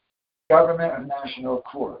 Government of National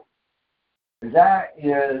Accord. That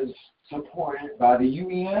is supported by the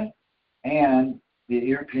UN and the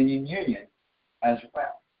European Union as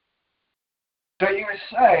well. So you would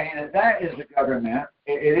say that that is the government.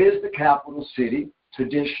 It is the capital city,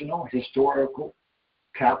 traditional, historical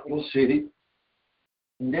capital city.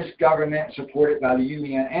 And this government supported by the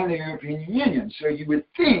UN and the European Union. So you would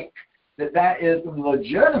think that that is the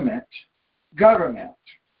legitimate government.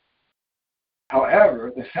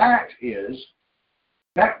 However, the fact is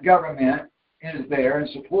that government is there and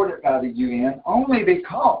supported by the UN only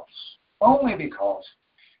because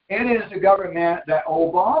it is the government that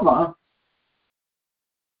Obama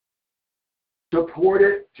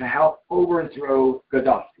supported to help overthrow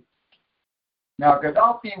Gaddafi. Now,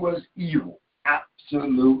 Gaddafi was evil,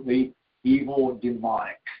 absolutely evil,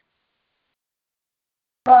 demonic.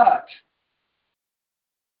 But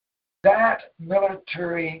that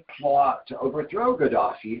military plot to overthrow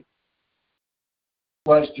Gaddafi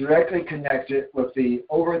was directly connected with the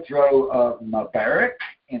overthrow of Mubarak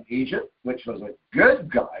in Egypt, which was a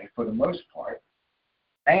good guy for the most part,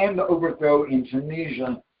 and the overthrow in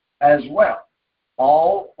Tunisia as well,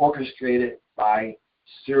 all orchestrated by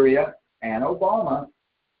Syria and Obama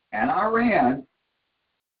and Iran,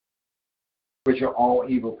 which are all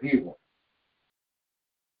evil people.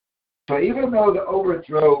 So even though the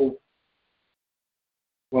overthrow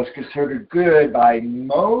was considered good by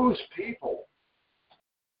most people,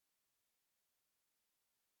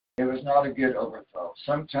 it was not a good overthrow.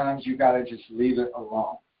 Sometimes you got to just leave it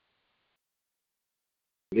alone.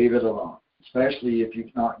 Leave it alone, especially if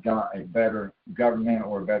you've not got a better government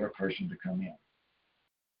or a better person to come in.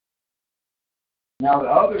 Now, the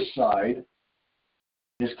other side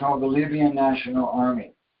is called the Libyan National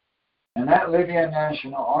Army. And that Libyan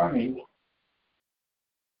National Army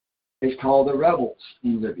is called the rebels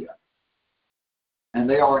in Libya. And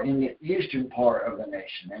they are in the eastern part of the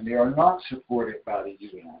nation, and they are not supported by the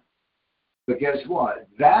UN. But guess what?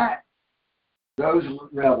 Those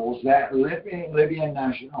rebels, that Libyan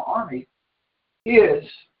National Army, is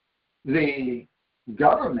the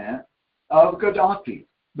government of Gaddafi,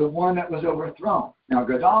 the one that was overthrown. Now,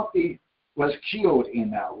 Gaddafi was killed in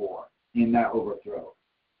that war, in that overthrow.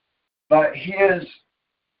 But his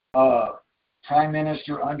prime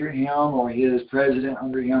minister under him, or his president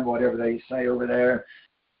under him, whatever they say over there,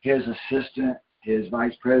 his assistant, his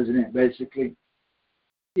vice president, basically,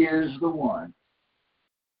 is the one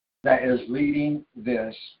that is leading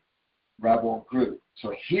this rebel group.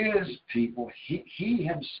 So his people, he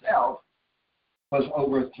himself was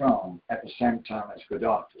overthrown at the same time as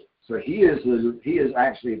Gaddafi. So he is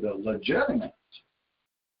actually the legitimate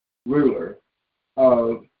ruler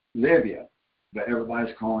of Libya, but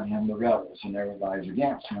everybody's calling him the rebels, and everybody's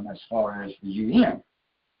against him as far as the UN.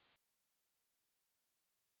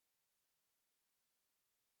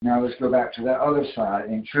 Now let's go back to that other side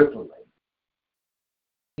in Tripoli.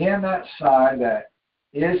 In that side that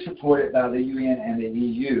is supported by the UN and the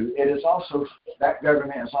EU, that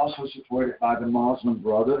government is also supported by the Muslim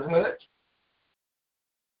Brotherhood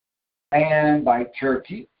and by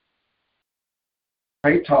Turkey,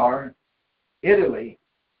 Qatar, Italy,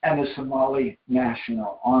 and the Somali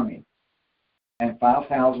National Army, and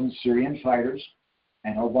 5,000 Syrian fighters,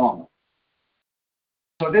 and Obama.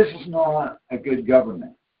 So this is not a good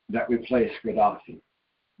government that replaced Gaddafi.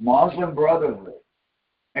 Muslim Brotherhood,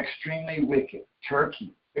 extremely wicked.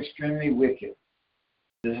 Turkey, extremely wicked.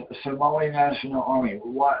 The Somali National Army,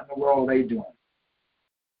 what in the world are they doing?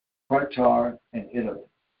 Qatar, and Italy.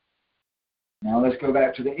 Now let's go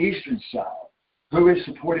back to the eastern side. Who is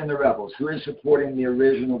supporting the rebels? Who is supporting the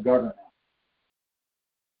original government?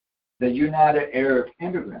 The United Arab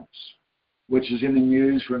Immigrants, which is in the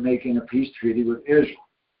news for making a peace treaty with Israel.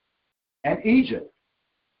 And Egypt,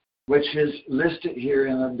 which is listed here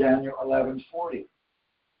in Daniel 11:40.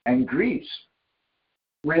 And Greece,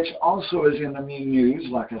 which also is in the news,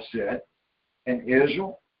 like I said, and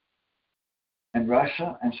Israel, and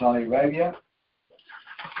Russia, and Saudi Arabia,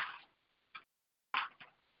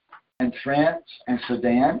 and France, and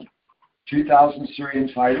Sudan, 2,000 Syrian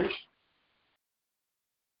fighters.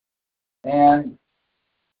 And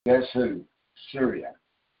guess who? Syria.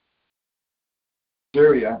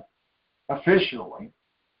 Syria officially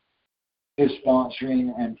is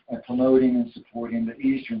sponsoring and promoting and supporting the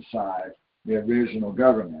eastern side, the original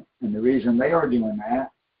government. And the reason they are doing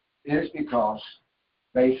that is because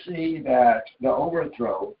they see that the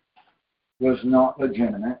overthrow was not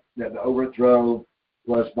legitimate, that the overthrow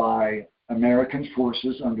was by American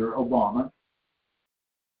forces under Obama.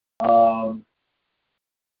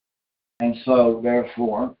 And so,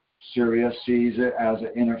 therefore, Syria sees it as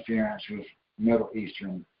an interference with Middle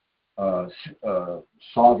Eastern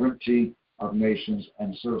sovereignty of nations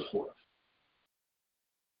and so forth.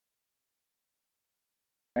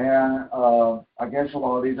 And I guess a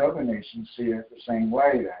lot of these other nations see it the same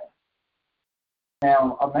way then.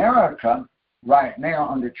 Now, America, right now,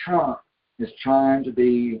 under Trump, is trying to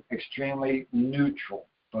be extremely neutral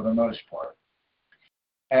for the most part.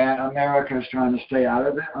 And America is trying to stay out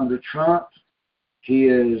of it. Under Trump, he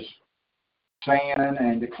is saying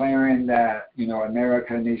and declaring that,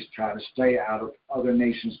 America needs to try to stay out of other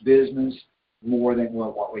nations' business more than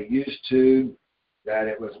what we used to, that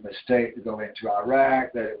it was a mistake to go into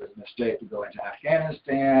Iraq, that it was a mistake to go into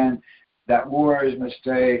Afghanistan, that war is a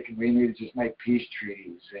mistake, and we need to just make peace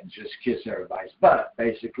treaties and just kiss everybody's butt.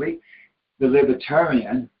 Basically, the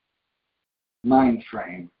libertarian mind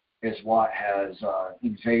frame is what has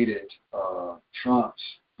invaded Trump's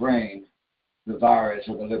brain. The virus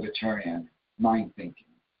of the libertarian mind thinking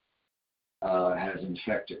has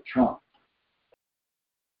infected Trump.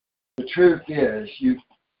 The truth is,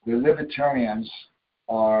 the libertarians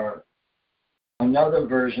are another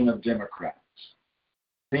version of Democrats,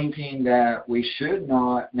 thinking that we should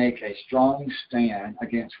not make a strong stand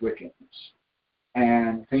against wickedness,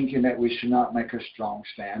 and thinking that we should not make a strong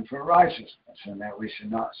stand for righteousness, and that we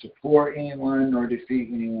should not support anyone or defeat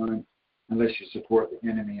anyone unless you support the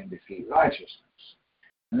enemy and defeat righteousness.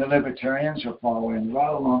 And the libertarians are following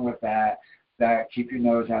right along with that keep your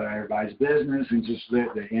nose out of everybody's business and just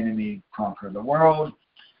let the enemy conquer the world,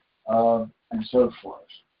 and so forth.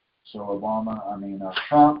 So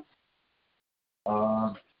Trump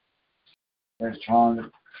is trying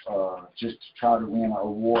to just try to win an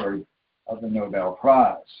award of the Nobel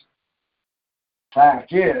Prize.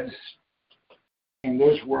 Fact is, in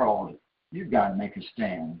this world, you've got to make a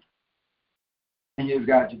stand. And you've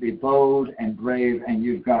got to be bold and brave, and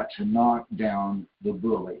you've got to knock down the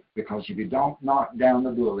bully. Because if you don't knock down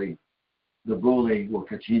the bully will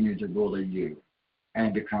continue to bully you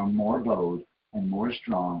and become more bold and more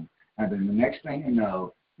strong. And then the next thing you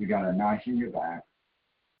know, you got a knife in your back,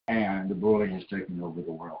 and the bully has taken over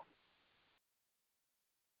the world.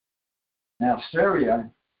 Now, Syria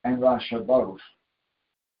and Russia both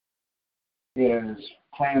is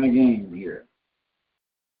playing a game here.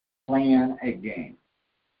 Playing a game.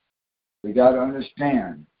 We got to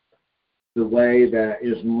understand the way that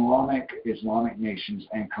Islamic nations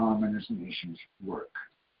and communist nations work.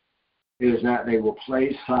 Is that they will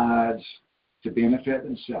play sides to benefit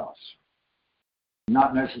themselves.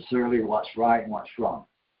 Not necessarily what's right and what's wrong,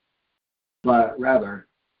 but rather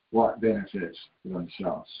what benefits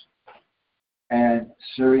themselves. And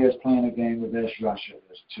Syria is playing a game with this, Russia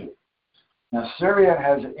is too. Now, Syria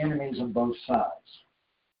has enemies on both sides.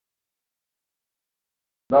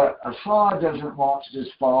 But Assad doesn't want to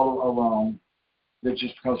just follow along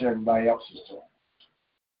just because everybody else is doing it.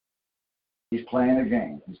 He's playing a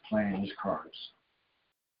game. He's playing his cards.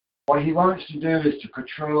 What he wants to do is to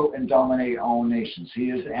control and dominate all nations.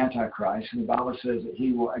 He is the Antichrist, and the Bible says that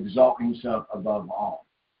he will exalt himself above all.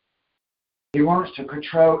 He wants to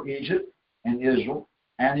control Egypt and Israel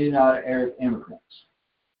and the United Arab Immigrants.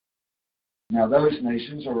 Now, those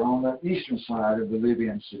nations are on the eastern side of the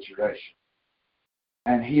Libyan situation.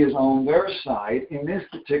 And he is on their side in this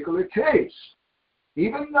particular case,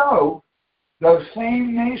 even though those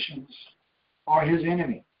same nations are his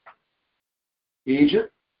enemy.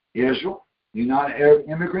 Egypt, Israel, United Arab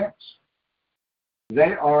Immigrants,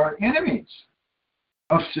 they are enemies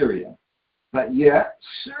of Syria. But yet,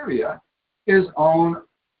 Syria is on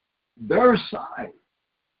their side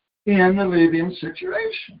in the Libyan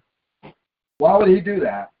situation. Why would he do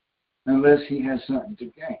that unless he has something to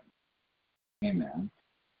gain? Amen.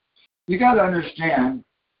 You got to understand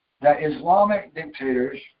that Islamic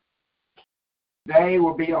dictators, they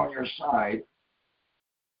will be on your side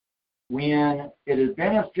when it is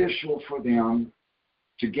beneficial for them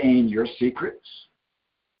to gain your secrets,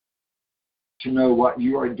 to know what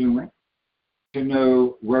you are doing, to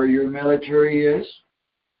know where your military is.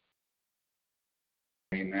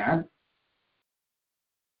 Amen.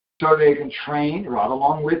 So they can train right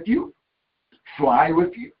along with you, fly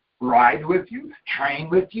with you, ride with you, train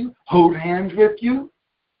with you, hold hands with you,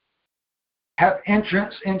 have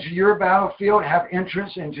entrance into your battlefield, have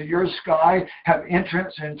entrance into your sky, have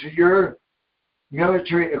entrance into your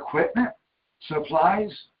military equipment,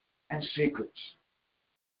 supplies, and secrets,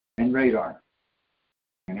 and radar,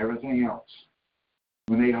 and everything else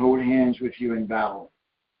when they hold hands with you in battle.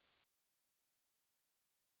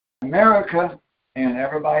 America and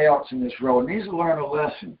everybody else in this world needs to learn a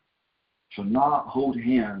lesson to not hold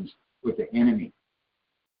hands with the enemy.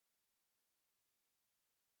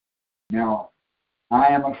 Now, I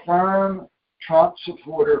am a firm Trump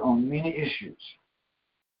supporter on many issues,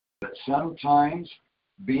 but sometimes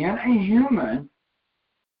being a human,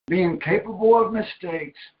 being capable of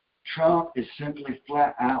mistakes, Trump is simply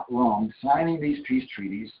flat out wrong signing these peace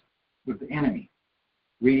treaties with the enemy.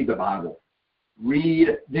 Read the Bible.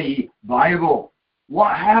 Read the Bible.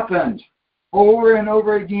 What happened over and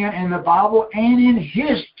over again in the Bible and in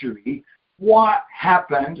history? What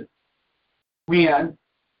happened when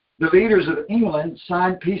the leaders of England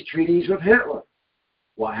signed peace treaties with Hitler?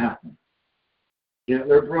 What happened?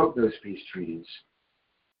 Hitler broke those peace treaties.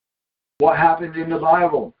 What happened in the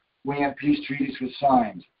Bible when peace treaties were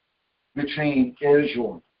signed between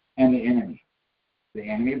Israel and the enemy? The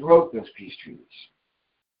enemy broke those peace treaties.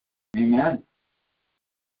 Amen.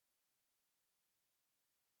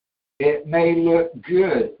 It may look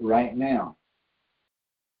good right now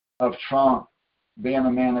of Trump being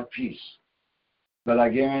a man of peace, but I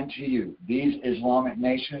guarantee you, these Islamic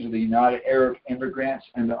nations, the United Arab Emirates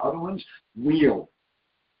and the other ones, will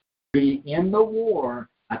be in the war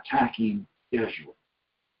attacking Israel,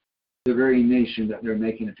 the very nation that they're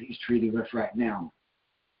making a peace treaty with right now.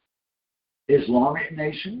 Islamic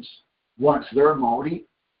nations, once their Mahdi,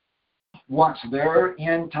 once their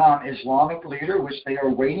end-time Islamic leader, which they are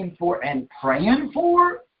waiting for and praying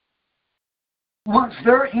for, once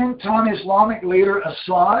their end-time Islamic leader,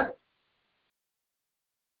 Assad,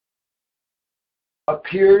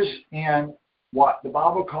 appears in what the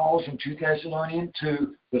Bible calls in 2 Thessalonians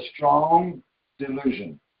 2, the strong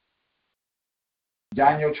delusion.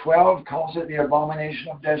 Daniel 12 calls it the abomination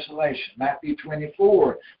of desolation. Matthew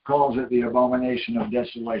 24 calls it the abomination of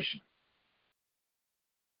desolation.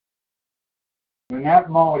 When that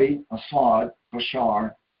Mahdi, Assad,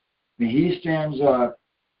 Bashar, when he stands up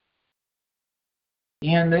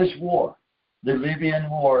in this war, the Libyan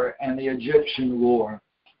war and the Egyptian war,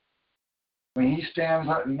 when he stands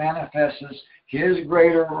up and manifests his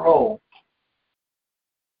greater role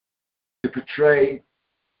to portray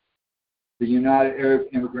the United Arab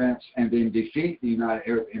Emirates and then defeat the United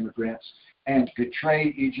Arab Emirates and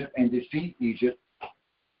betray Egypt and defeat Egypt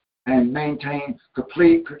and maintain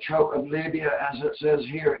complete control of Libya, as it says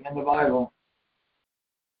here in the Bible.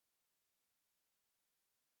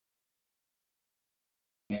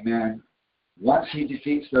 Amen. Once he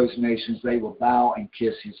defeats those nations, they will bow and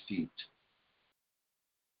kiss his feet.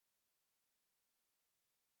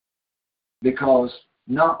 Because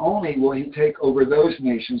not only will he take over those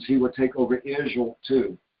nations, he will take over Israel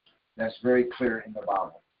too. That's very clear in the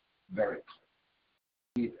Bible. Very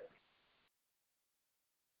clear.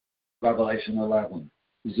 Revelation 11,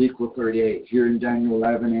 Ezekiel 38, here in Daniel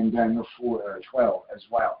 11 and Daniel 12 as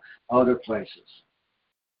well. Other places.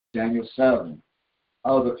 Daniel 7,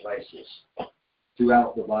 other places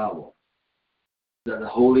throughout the Bible. That the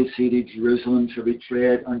holy city Jerusalem shall be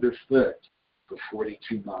tread underfoot for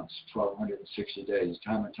 42 months, 1,260 days,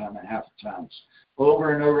 time and time and half of times.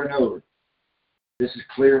 Over and over and over. This is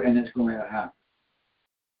clear and it's going to happen.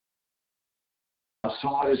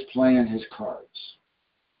 Assad is playing his cards.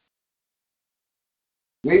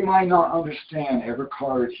 We might not understand every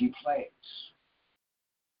card he plays,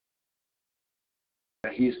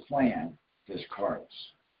 but he's playing his cards.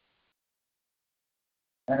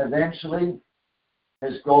 And eventually,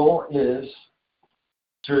 his goal is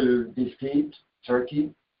to defeat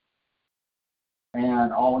Turkey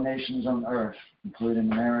and all nations on earth,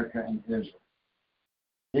 including America and Israel.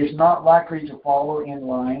 He's not likely to follow in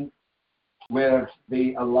line with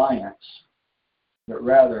the alliance but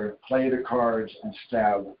rather play the cards and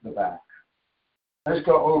stab the back. Let's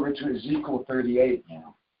go over to Ezekiel 38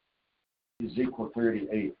 now. Ezekiel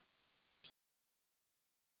 38.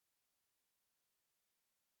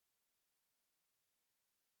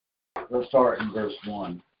 Let's start in verse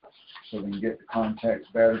 1 so we can get the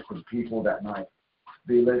context better for the people that might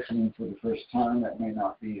be listening for the first time that may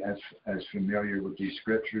not be as familiar with these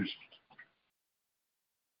scriptures.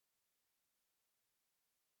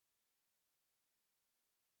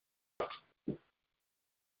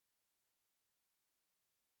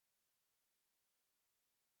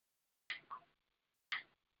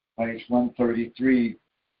 Page 133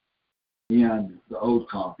 in the old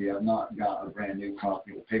copy. I've not got a brand new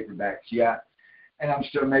copy of the paperbacks yet. And I'm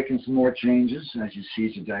still making some more changes. As you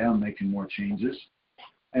see today, I'm making more changes.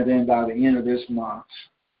 And then by the end of this month,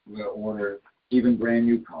 we'll order even brand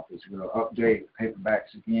new copies. We'll update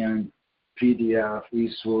paperbacks again, PDF,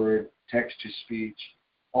 eSword, text-to-speech,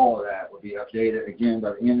 all of that will be updated again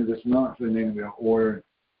by the end of this month. And then we'll order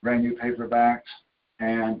brand new paperbacks.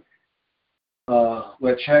 And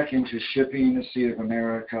we'll check into shipping the Seed of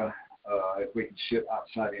America, if we can ship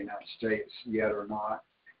outside the United States yet or not.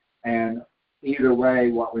 And either way,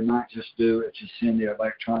 what we might just do is just send the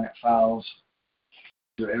electronic files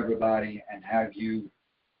to everybody and have you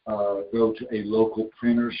go to a local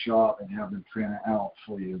printer shop and have them print it out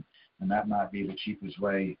for you. And that might be the cheapest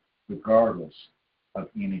way, regardless of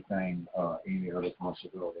anything, any other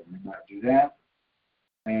possibility. We might do that.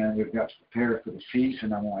 And we've got to prepare for the feast,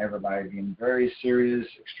 and I want everybody being very serious,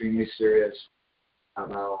 extremely serious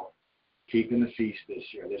about keeping the feast this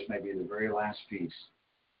year. This may be the very last feast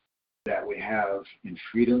that we have in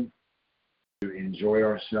freedom to enjoy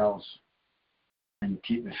ourselves and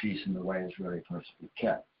keep the feast in the way it's really supposed to be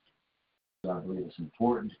kept. So I believe it's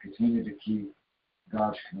important to continue to keep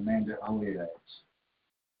God's commanded holy days.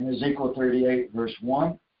 In Ezekiel 38, verse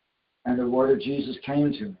 1, and the word of Jesus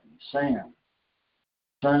came to me, saying,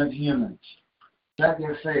 Son of humans, set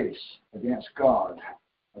your face against God,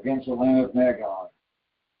 against the land of Magog,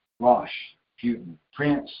 Rosh, Putin,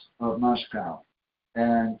 prince of Moscow,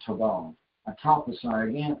 and Tubal, and prophesy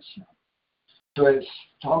against him. So it's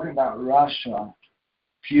talking about Russia,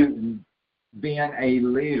 Putin, being a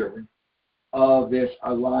leader of this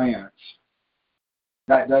alliance.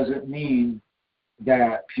 That doesn't mean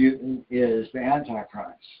that Putin is the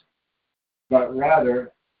Antichrist, but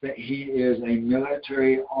rather that he is a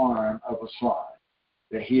military arm of Assad,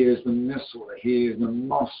 that he is the missile, that he is the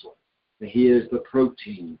muscle, that he is the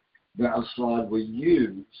protein that Assad will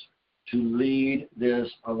use to lead this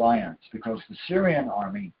alliance, because the Syrian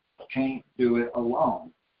army can't do it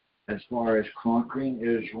alone as far as conquering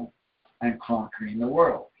Israel and conquering the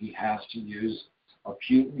world. He has to use a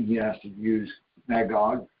Putin, he has to use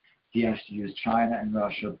Magog, he has to use China and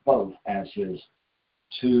Russia both as his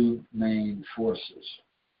two main forces,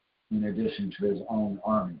 in addition to his own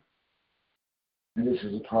army. And this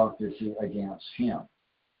is a prophecy against him.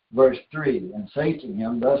 Verse 3, and say to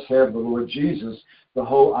him, thus saith the Lord Jesus,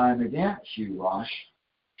 behold, I am against you, Rosh,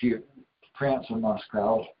 prince of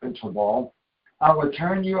Moscow, and Tubal. I will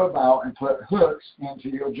turn you about and put hooks into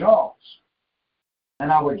your jaws. And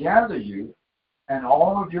I will gather you and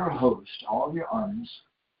all of your host, all of your armies,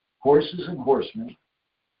 horses and horsemen,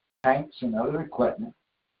 tanks and other equipment,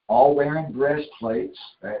 all wearing breastplates,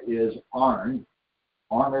 that is armored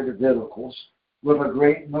vehicles, with a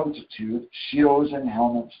great multitude, shields and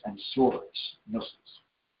helmets and swords, missiles.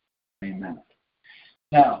 Amen.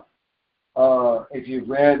 Now, if you've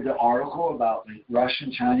read the article about the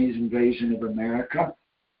Russian-Chinese invasion of America,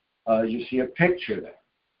 you see a picture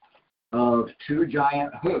there of two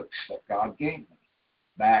giant hooks that God gave me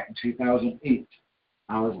back in 2008.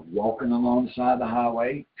 I was walking alongside the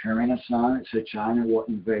highway, carrying a sign that said China will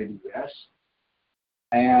invade the U.S.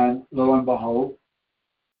 And lo and behold,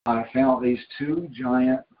 I found these two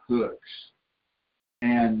giant hooks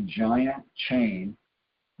and giant chain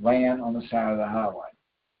laying on the side of the highway.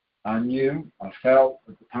 I felt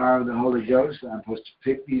with the power of the Holy Ghost that I'm supposed to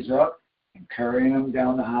pick these up and carry them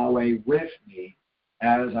down the highway with me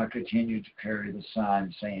as I continued to carry the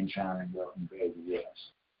sign saying China will invade the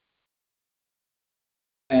U.S.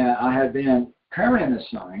 And I had been carrying the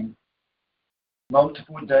sign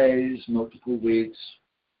multiple days, multiple weeks,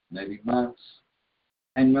 maybe months,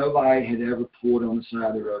 and nobody had ever pulled on the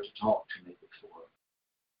side of the road to talk to me before.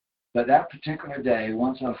 But that particular day,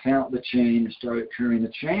 once I found the chain and started carrying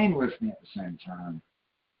the chain with me at the same time,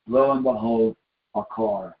 lo and behold, a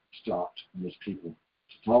car stopped and there's people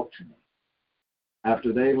to talk to me.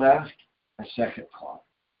 After they left, a second car.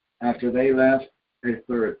 After they left, a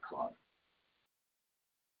third car.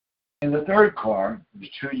 In the third car, there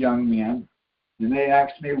were two young men And they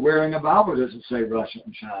asked me, where in the Bible does it say Russia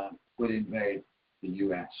and China would invade the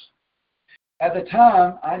U.S.? At the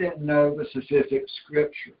time, I didn't know the specific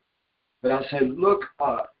scripture. But I said, look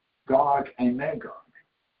up Gog and Magog.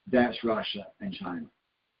 That's Russia and China.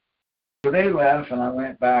 So they left, and I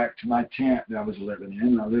went back to my tent that I was living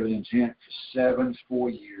in. I lived in a tent for 4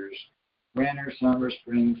 years. Winter, summer,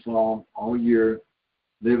 spring, fall, all year.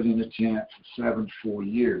 Lived in a tent for 4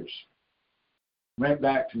 years. Went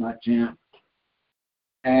back to my tent,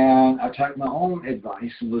 and I took my own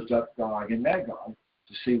advice and looked up Gog and Magog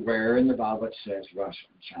to see where in the Bible it says Russia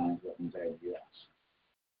and China would invade the U.S.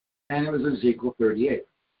 And it was Ezekiel 38.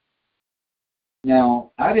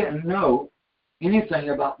 Now, I didn't know anything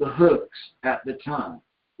about the hooks at the time,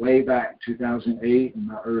 way back 2008 in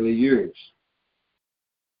my early years.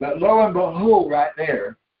 But lo and behold, right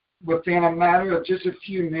there, within a matter of just a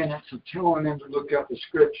few minutes of telling them to look up the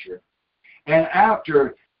scripture, and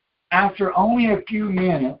after only a few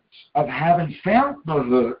minutes of having found the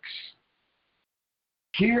hooks,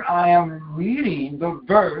 here I am reading the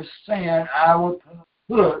verse saying, I will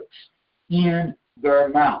put hooks in their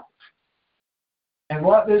mouth. And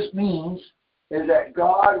what this means is that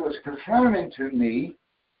God was confirming to me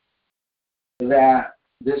that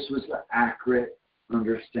this was the accurate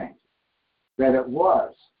understanding, that it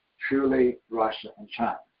was truly Russia and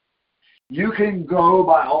China. You can go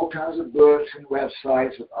by all kinds of books and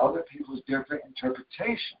websites with other people's different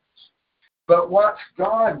interpretations. But once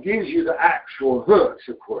God gives you the actual hooks,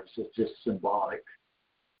 of course, it's just symbolic.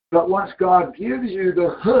 But once God gives you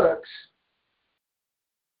the hooks,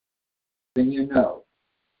 then you know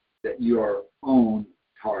that you're on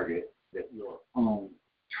target, that you're on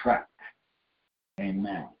track.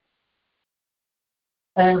 Amen.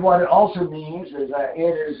 And what it also means is that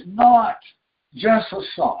it is not just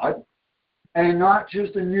Assad, and not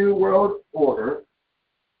just the New World Order,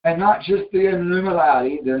 and not just the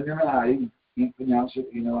Illuminati, you can pronounce it,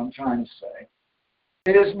 you know what I'm trying to say.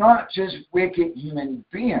 It is not just wicked human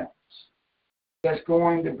beings that's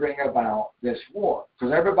going to bring about this war.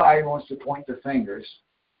 Because everybody wants to point the fingers.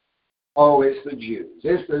 Oh, it's the Jews,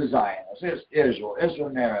 it's the Zionists, it's Israel, it's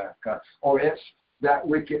America, or it's that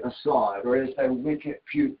wicked Assad, or it's that wicked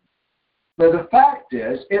Putin. But the fact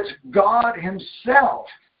is, it's God himself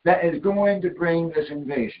that is going to bring this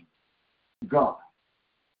invasion. God.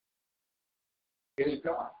 It is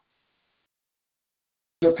God.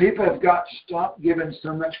 So people have got to stop giving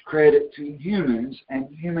so much credit to humans and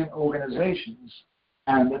human organizations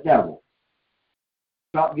and the devil.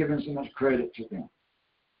 Stop giving so much credit to them.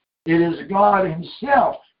 It is God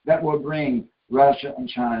himself that will bring Russia and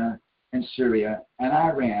China and Syria and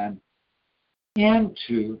Iran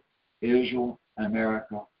into Israel,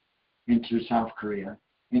 America, into South Korea,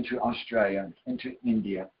 into Australia, into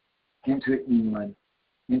India, into England,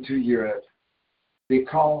 into Europe,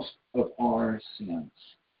 because of our sins.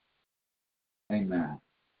 Amen.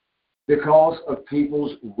 Because of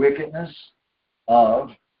people's wickedness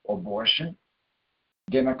of abortion,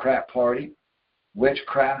 Democrat Party,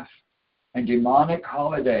 witchcraft, and demonic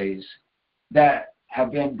holidays that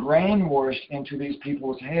have been brainwashed into these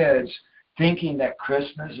people's heads, thinking that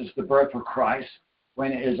Christmas is the birth of Christ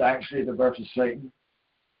when it is actually the birth of Satan,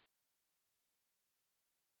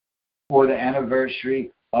 or the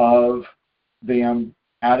anniversary of them,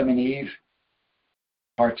 Adam and Eve,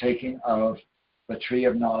 partaking of the tree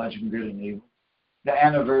of knowledge of good and evil, the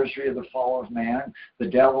anniversary of the fall of man, the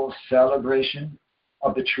devil's celebration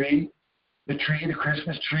of the tree, the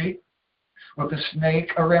Christmas tree, with the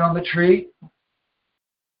snake around the tree,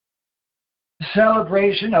 the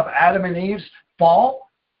celebration of Adam and Eve's fall.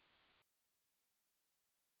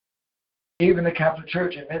 Even the Catholic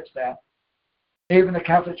Church admits that. Even the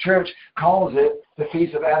Catholic Church calls it the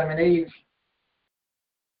Feast of Adam and Eve.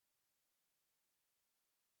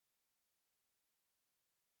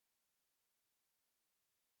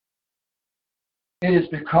 It is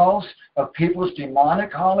because of people's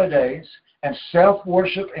demonic holidays and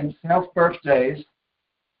self-worship and self-birthdays.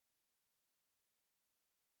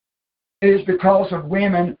 It is because of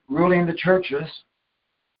women ruling the churches.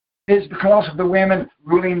 It is because of the women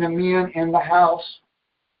ruling the men in the house.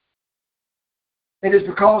 It is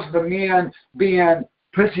because of the men being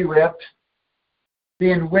pussy-whipped,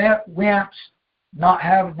 being wimps, not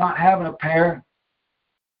having a pair.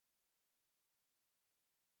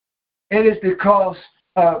 It is because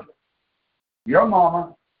of your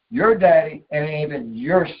mama, your daddy, and even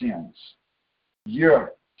your sins,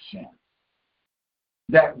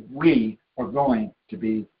 that we are going to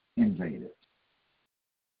be invaded.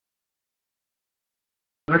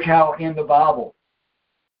 Look how in the Bible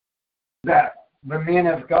that the men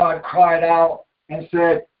of God cried out and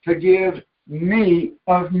said, forgive me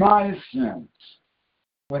of my sins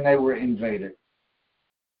when they were invaded.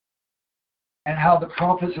 And how the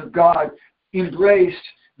prophets of God embraced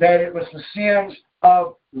that it was the sins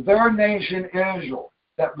of their nation Israel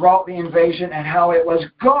that brought the invasion, and how it was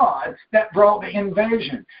God that brought the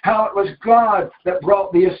invasion, how it was God that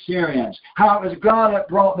brought the Assyrians, how it was God that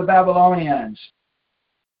brought the Babylonians.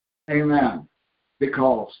 Amen.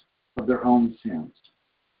 Because of their own sins.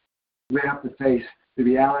 We have to face the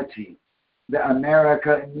reality that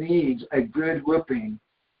America needs a good whipping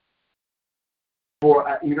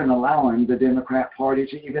for even allowing the Democrat Party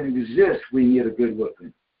to even exist. We need a good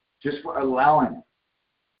whipping just for allowing it.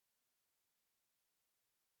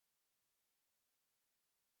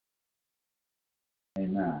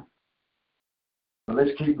 Amen. But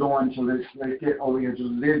let's keep going to let's get over here to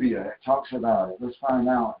Libya. It talks about it. Let's find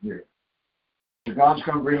out here. So God's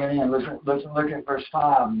going to bring it in. Let's look at verse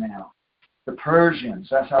 5 now. The Persians,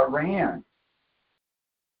 that's Iran,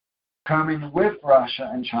 coming with Russia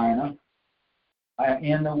and China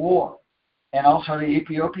in the war. And also the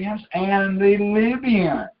Ethiopians and the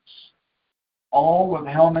Libyans, all with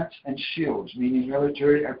helmets and shields, meaning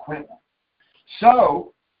military equipment.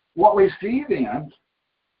 So what we see then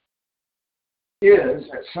is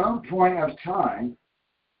at some point of time,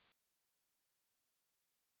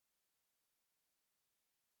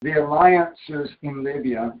 the alliances in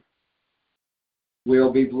Libya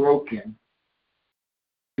will be broken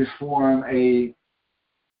to form a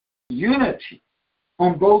unity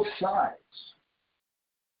on both sides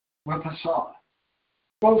with Assad.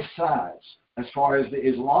 Both sides, as far as the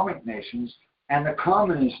Islamic nations and the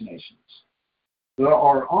communist nations. There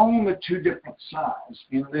are only two different sides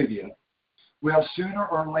in Libya will sooner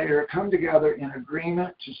or later come together in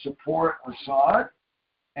agreement to support Assad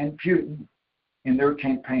and Putin in their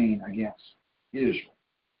campaign against Israel.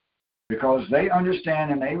 Because they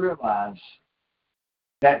understand and they realize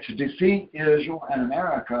that to defeat Israel and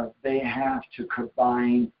America, they have to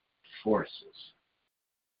combine forces.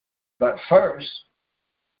 But first,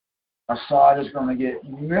 Assad is going to get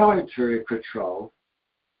military control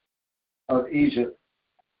of Egypt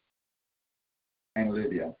and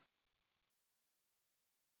Libya.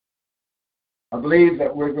 I believe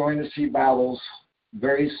that we're going to see battles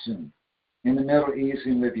very soon in the Middle East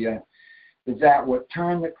and Libya that would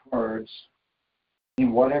turn the cards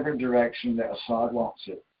in whatever direction that Assad wants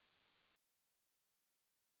it.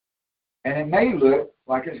 And it may look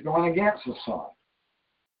like it's going against Assad,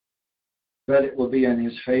 but it will be in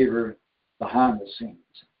his favor behind the scenes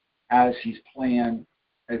as he's playing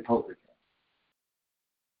a poker game.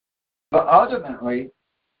 But ultimately,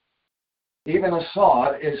 even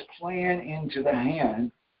Assad is playing into the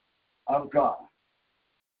hand of God.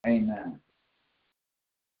 Amen.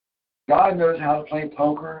 God knows how to play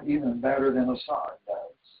poker even better than Assad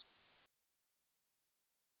does.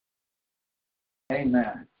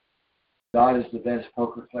 Amen. God is the best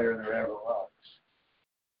poker player there ever was.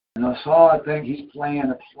 And Assad, I think he's playing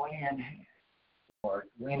a planned hand or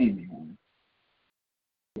winning hand.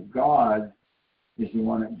 But God is the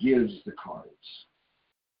one that gives the cards.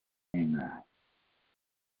 Amen.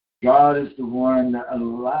 God is the one that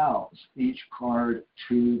allows each card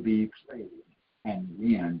to be played and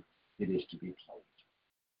when it is to be played.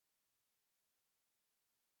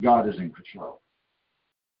 God is in control.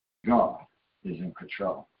 God is in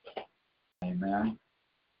control. Amen.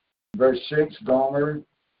 Verse 6, Gomer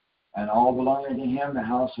and all belonging to him, the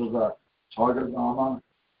house of Targama.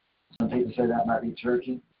 Some people say that might be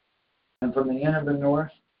Turkey. And from the end of the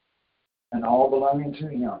north, and all belonging to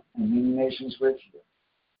him, and many nations with you.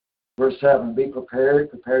 Verse 7, be prepared,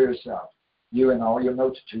 prepare yourself, you and all your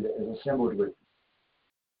multitude that is assembled with you.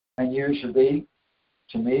 And you shall be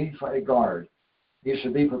to me for a guard. You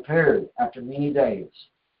shall be prepared after many days,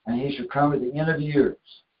 and he shall come at the end of years.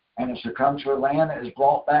 And it shall come to a land that is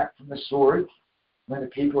brought back from the sword, when the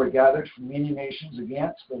people are gathered from many nations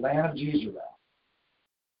against the land of Jezreel,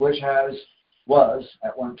 which was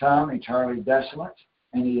at one time entirely desolate,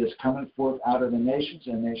 and he is coming forth out of the nations,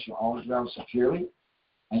 and they shall all dwell securely.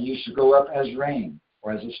 And you shall go up as rain,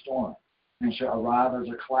 or as a storm, and shall arrive as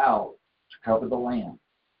a cloud to cover the land.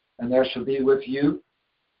 And there shall be with you,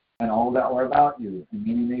 and all that are about you, and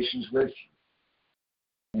many nations with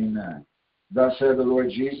you. Amen. Thus said the Lord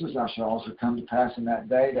Jesus, I shall also come to pass in that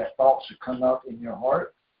day that thoughts shall come up in your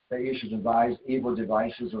heart, that you shall devise evil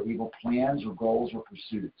devices or evil plans or goals or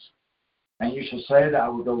pursuits. And you shall say that I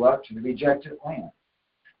will go up to the rejected land.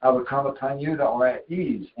 I will come upon you that are at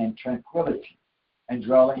ease and tranquility and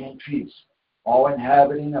dwelling in peace, all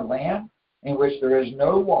inhabiting a land in which there is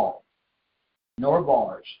no wall, nor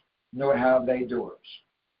bars, nor have they doors.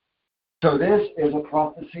 So this is a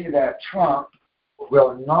prophecy that Trump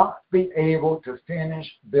will not be able to finish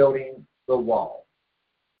building the wall.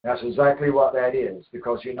 That's exactly what that is.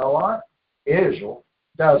 Because you know what? Israel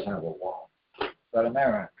does have a wall. But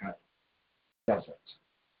America doesn't.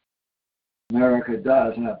 America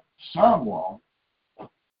does have some wall,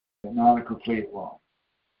 but not a complete wall.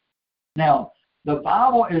 Now, the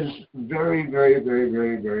Bible is very, very, very,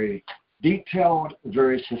 very, very detailed,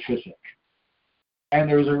 very specific. And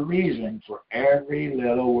there's a reason for every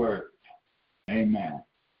little word. Amen.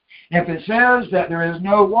 If it says that there is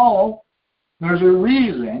no wall, there's a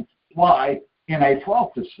reason why in a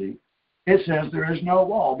prophecy it says there is no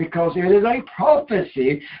wall. Because it is a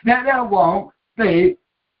prophecy that there won't be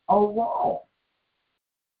a wall.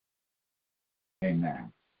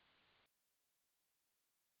 Amen.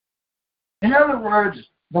 In other words,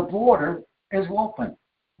 the border is open.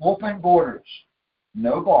 Open borders.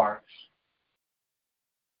 No bars.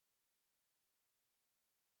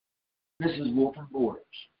 This is open borders.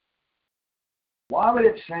 Why would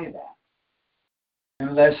it say that?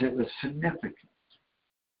 Unless it was significant.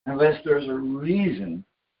 Unless there's a reason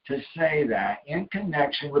to say that in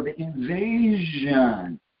connection with the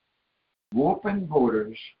invasion. Open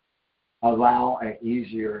borders allow an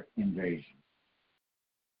easier invasion.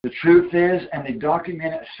 The truth is, and the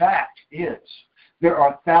documented fact is, there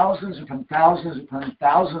are thousands upon thousands upon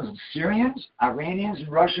thousands of Syrians, Iranians, and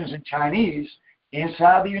Russians and Chinese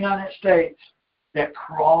inside the United States that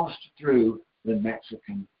crossed through the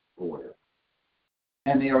Mexican border.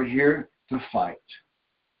 And they are here to fight.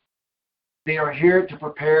 They are here to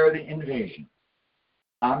prepare the invasion.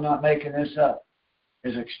 I'm not making this up.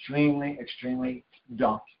 It's extremely, extremely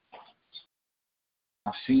documented.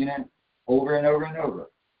 I've seen it over and over and over.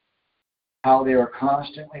 How they are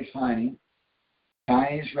constantly finding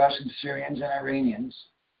Chinese, Russians, Syrians, and Iranians,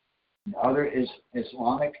 and other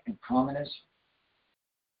Islamic and communist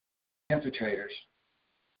infiltrators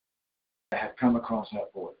that have come across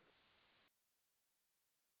that border.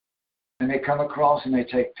 And they come across and they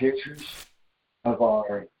take pictures of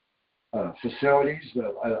our facilities,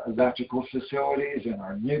 the electrical facilities, and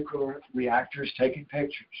our nuclear reactors, taking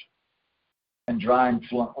pictures. And drones,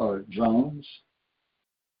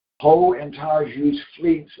 whole entire huge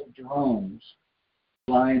fleets of drones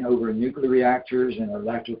flying over nuclear reactors and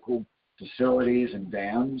electrical facilities and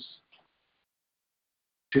dams.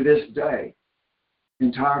 To this day,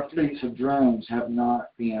 entire fleets of drones have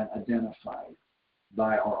not been identified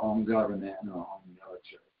by our own government and our own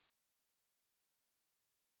military.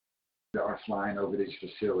 They are flying over these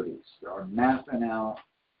facilities. They are mapping out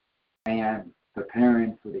and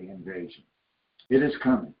preparing for the invasion. It is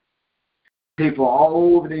coming. People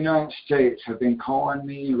all over the United States have been calling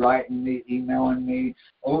me, writing me, emailing me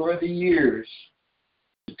over the years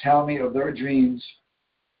to tell me of their dreams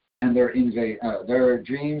and their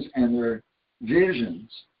dreams and their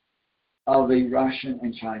visions of the Russian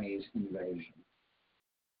and Chinese invasion.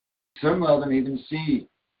 Some of them even see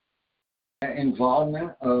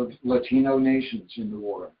involvement of Latino nations in the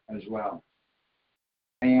war as well,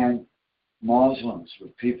 and Muslims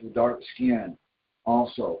with people dark skin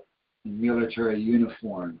also in military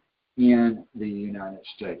uniform in the United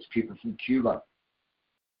States. People from Cuba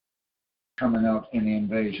coming up in the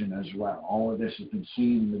invasion as well. All of this has been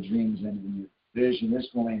seen in the dreams and in the vision. It's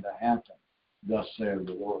going to happen, thus saith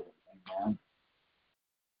the Lord. Amen.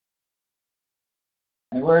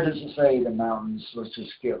 And where does it say the mountains? Let's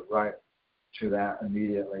just skip right to that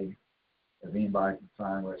immediately. If anybody can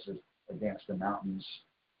find where it says against the mountains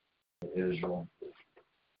of Israel.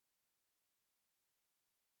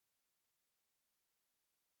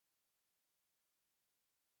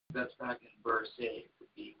 That's back in verse 8. It would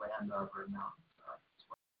be land over mountains.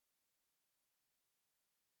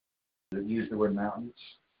 Does it use the word mountains?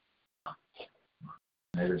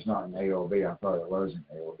 Maybe it's not in ALB. I thought it was in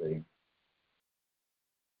ALB.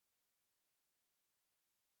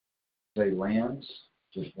 Say lands,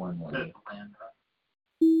 just one word. Land.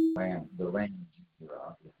 Land. The land.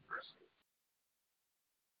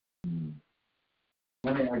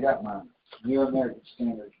 I got my New American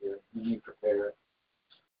Standard here. Let me prepare it.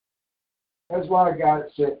 That's why I got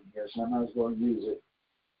it sitting here, so I might as well use it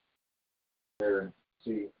there and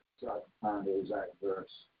see so I can find the exact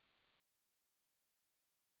verse.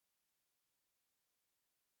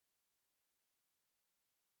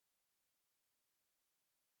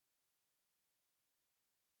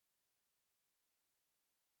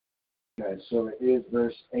 Okay, so it is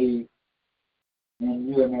verse 8 in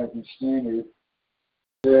New American Standard.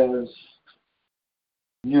 Says,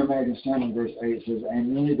 New American Standard verse 8 says,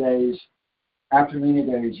 and after many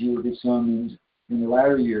days you will be summoned in the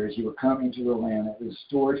latter years he will come into the land that is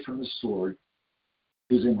stored from the sword,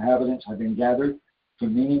 whose inhabitants have been gathered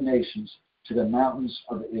from many nations to the mountains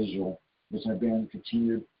of Israel, which have been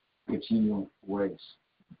continual waste.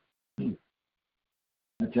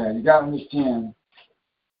 Okay, you got to understand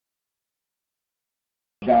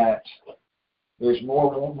that there's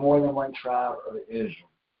more than one tribe of Israel.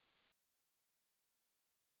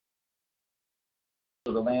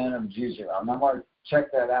 So the land of Jesus. I'm going to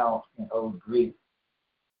check that out in Old Greek.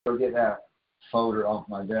 Go get that folder off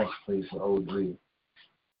my desk, please, for Old Greek.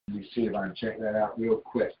 Let me see if I can check that out real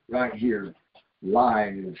quick. Right here,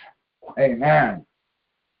 live. Amen.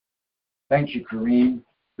 Thank you, Kareem.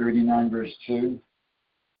 39 verse 2.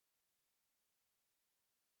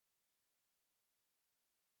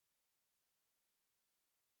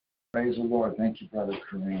 Praise the Lord. Thank you, Brother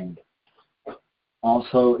Kareem.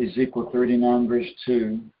 Also, Ezekiel 39 verse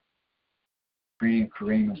 2.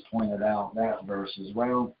 Kareem has pointed out that verse as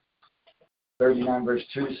well. 39 verse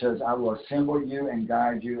 2 says, I will assemble you and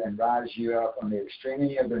guide you and rise you up on the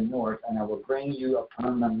extremity of the north, and I will bring you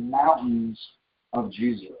upon the mountains of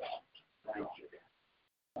Jesus. Thank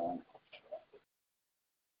you.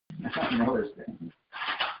 I noticed it.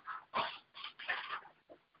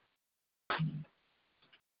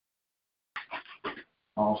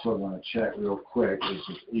 Also want to check real quick. It's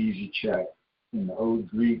just easy check in the Old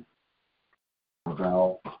Greek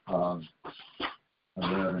about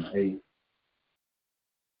 11:8.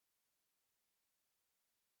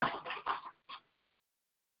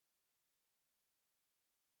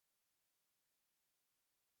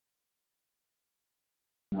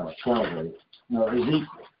 No, 12:8. No, Ezekiel.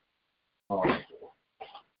 Oh,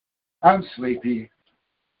 I'm sleepy.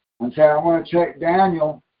 I'm saying I want to check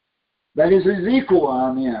Daniel. That is Ezekiel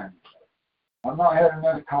I'm in. I'm not having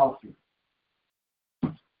enough coffee.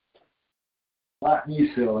 Like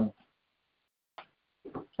me, silly.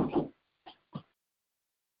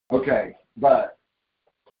 Okay, but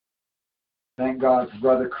thank God for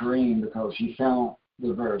Brother Kareem because he found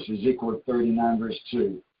the verse, Ezekiel 39 verse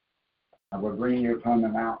 2. I will bring you upon the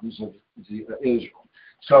mountains of Israel.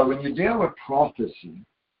 So when you deal with prophecy,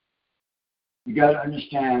 you got to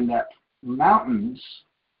understand that mountains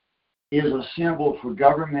is a symbol for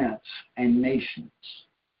governments and nations.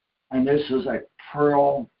 And this is a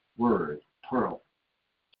pearl word, pearl.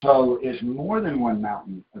 So it's more than one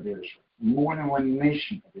mountain of Israel, more than one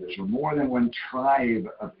nation of Israel, more than one tribe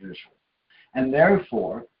of Israel. And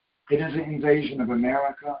therefore, it is an invasion of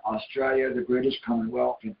America, Australia, the British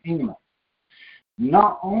Commonwealth, and England.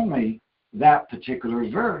 Not only that particular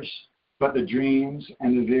verse, but the dreams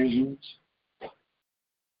and the visions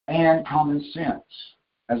and common sense.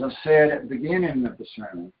 As I said at the beginning of the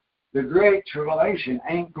sermon, the Great Tribulation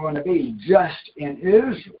ain't going to be just in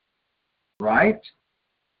Israel, right?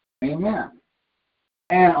 Amen.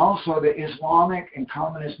 And also the Islamic and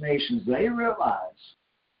communist nations, they realize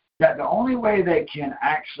that the only way they can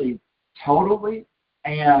actually totally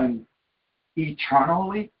and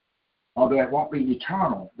eternally, although it won't be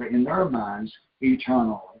eternal, but in their minds,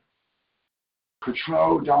 eternally,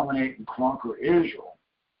 control, dominate, and conquer Israel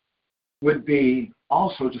would be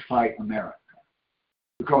also to fight America.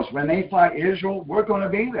 Because when they fight Israel, we're going to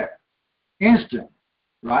be there. Instant,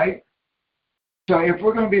 right? So if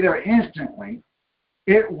we're going to be there instantly,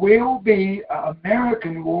 it will be an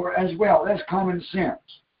American war as well. That's common sense.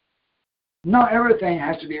 Not everything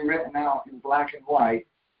has to be written out in black and white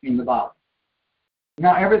in the Bible.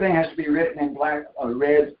 Not everything has to be written in black or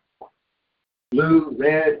red, blue,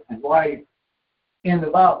 red, and white in the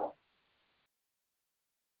Bible.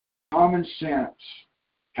 Common sense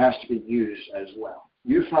has to be used as well.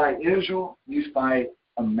 You fight Israel, you fight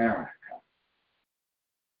America.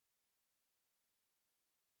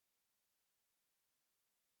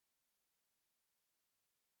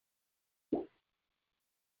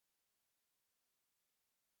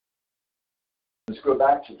 Let's go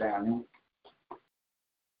back to Daniel,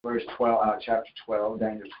 verse 12, chapter 12,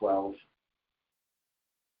 Daniel 12.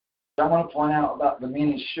 I want to point out about the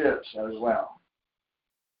many ships as well.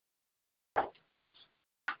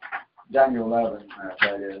 Daniel 11,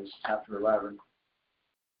 that is, chapter 11.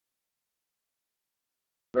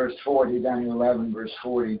 Verse 40, Daniel 11, verse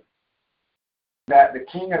 40. That the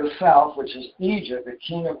king of the south, which is Egypt, the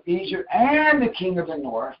king of Egypt and the king of the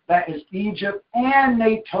north, that is Egypt and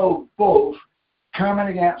NATO both, coming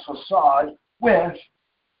against Assad with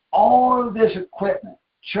all of this equipment,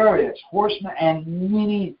 chariots, horsemen, and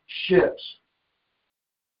many ships.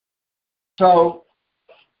 So,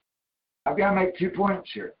 I've got to make 2 points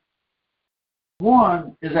here.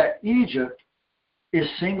 One is that Egypt is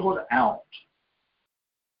singled out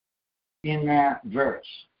in that verse.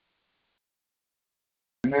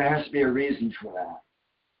 And there has to be a reason for that.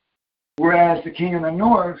 Whereas the king of the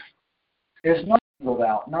north is not singled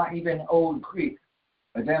out. Not even Old Greek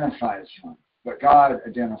identifies him. But God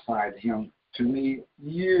identified him to me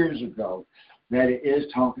years ago that it is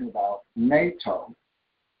talking about NATO,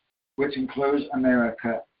 which includes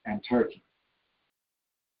America and Turkey.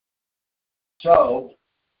 So,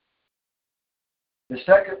 the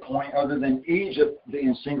second point, other than Egypt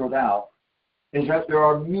being singled out, is that there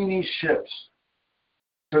are many ships.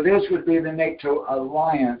 So this would be the NATO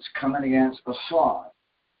alliance coming against Assad.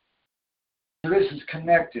 So this is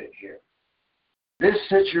connected here. This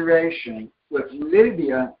situation with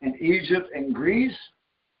Libya and Egypt and Greece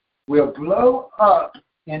will blow up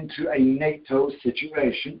into a NATO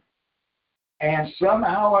situation and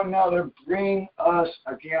somehow or another bring us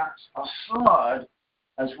against Assad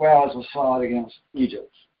as well as Assad against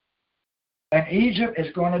Egypt. And Egypt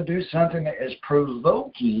is going to do something that is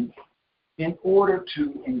provoking in order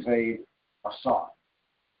to invade Assad.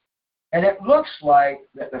 And it looks like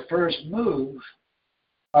that the first move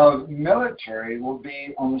of military will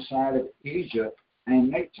be on the side of Egypt and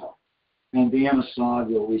NATO. And then Assad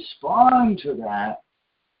will respond to that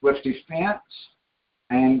with defense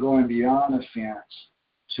and going beyond offense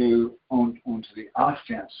to onto the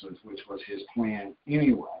offensive, which was his plan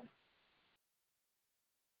anyway.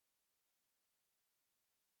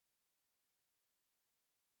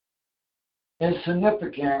 It's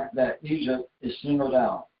significant that Egypt is singled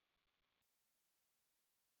out.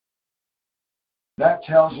 That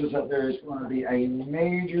tells us that there is going to be a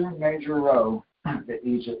major role that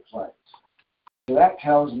Egypt plays. So that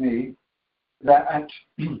tells me that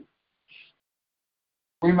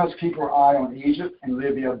we must keep our eye on Egypt and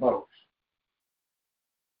Libya both.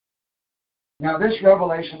 Now, this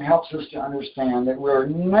revelation helps us to understand that we're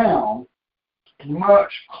now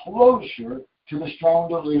much closer to the strong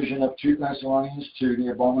delusion of 2 Thessalonians 2,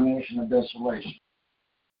 the abomination of desolation.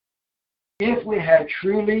 If we had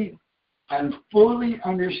truly and fully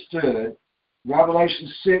understood Revelation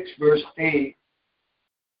 6, verse 8,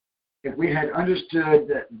 if we had understood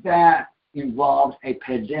that that involved a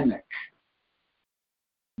pandemic,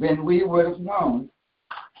 then we would have known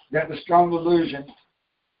that the strong delusion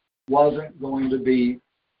wasn't going to be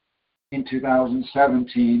in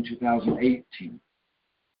 2017, 2018,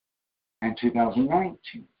 and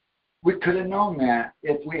 2019. We could have known that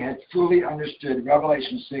if we had fully understood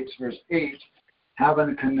Revelation 6, verse 8, having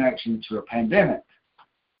a connection to a pandemic.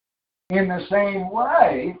 In the same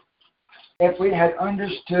way, if we had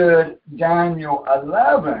understood Daniel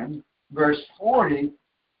 11, verse 40,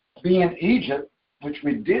 being Egypt, which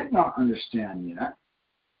we did not understand yet,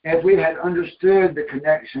 if we had understood the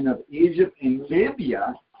connection of Egypt and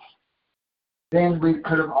Libya, then we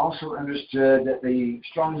could have also understood that the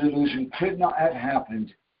strong delusion could not have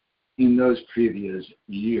happened in those previous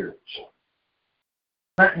years.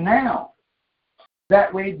 But now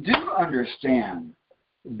that we do understand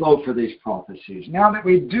both of these prophecies, now that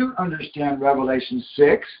we do understand Revelation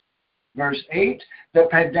 6, verse 8, the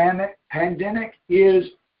pandemic is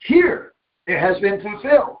here. It has been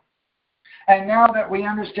fulfilled. And now that we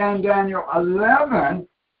understand Daniel 11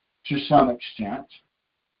 to some extent,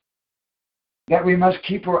 that we must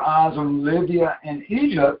keep our eyes on Libya and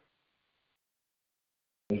Egypt,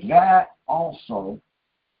 that also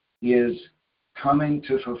is coming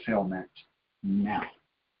to fulfillment now,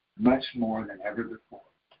 much more than ever before.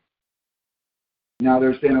 Now,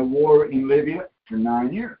 there's been a war in Libya for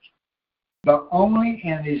 9 years, but only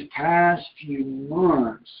in these past few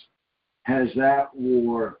months has that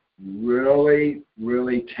war really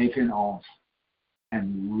taken off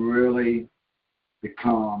and really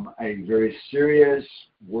become a very serious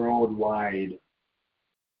worldwide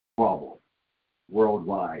problem,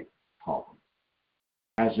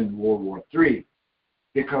 as in World War III,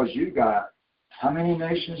 because you got how many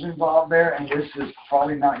nations involved there, and this is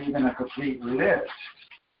probably not even a complete list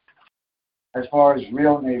as far as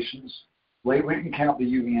real nations. We can count the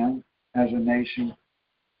UN as a nation,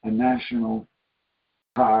 a national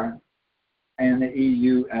power, and the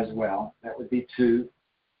EU as well. That would be 2.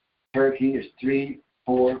 Turkey is 3,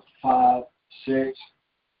 4, 5, 6,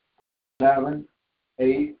 7,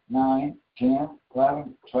 8, 9, 10,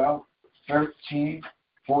 11, 12, 13,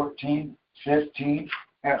 14, 15,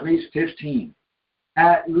 at least 15.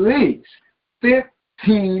 At least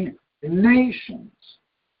 15 nations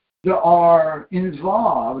that are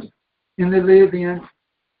involved in the Libyan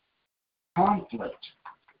conflict.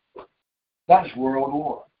 That's world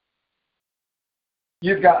war.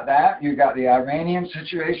 You've got that. You've got the Iranian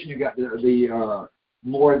situation. You've got the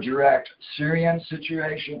more direct Syrian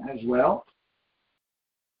situation as well.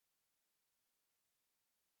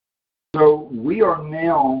 So we are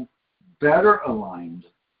now better aligned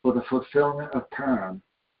for the fulfillment of Purim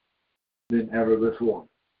than ever before.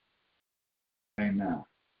 Amen.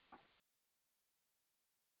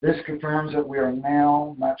 This confirms that we are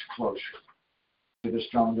now much closer to the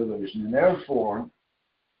strong delusion. And therefore,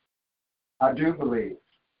 I do believe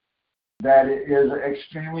that it is an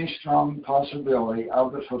extremely strong possibility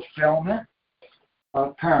of the fulfillment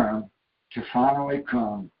of Purim to finally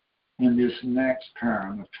come in this next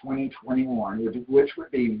Purim of 2021, which would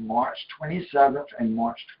be March 27th and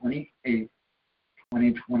March 28th,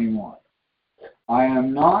 2021. I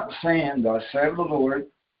am not saying, thus saith the Lord,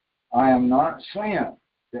 I am not saying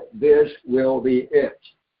that this will be it.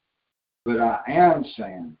 But I am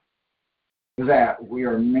saying that we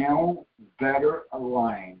are now better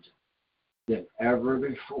aligned than ever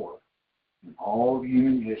before in all of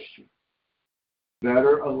human history.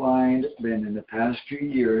 Better aligned than in the past few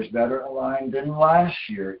years, better aligned than last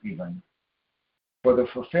year even, for the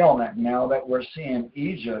fulfillment now that we're seeing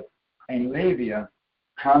Egypt and Libya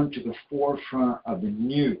come to the forefront of the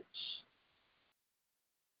news.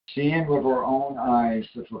 Seeing with our own eyes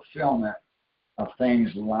the fulfillment of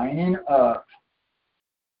things lining up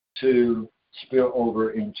to spill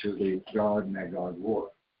over into the Gog-Magog war.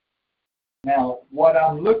 Now, what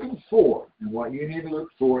I'm looking for, and what you need to look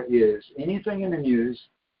for, is anything in the news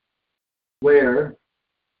where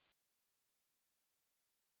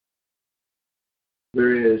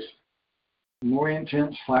there is more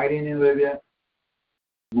intense fighting in Libya,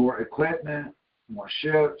 more equipment, more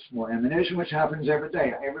ships, more ammunition, which happens every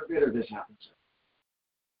day. Every bit of this happens.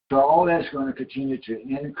 So all that's going to continue to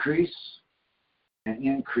increase and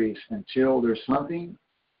increase until there's something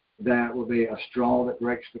that will be a straw that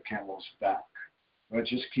breaks the camel's back. Let's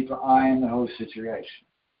just keep an eye on the whole situation.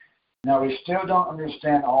 Now, we still don't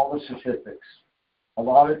understand all the specifics. A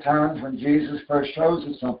lot of times when Jesus first shows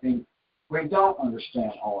us something, we don't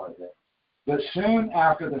understand all of it. But soon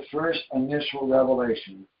after the first initial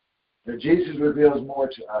revelation, that Jesus reveals more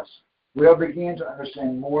to us, we'll begin to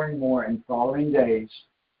understand more and more in following days,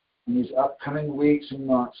 in these upcoming weeks and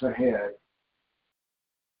months ahead.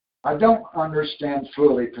 I don't understand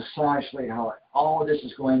fully, precisely how all of this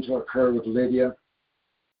is going to occur with Libya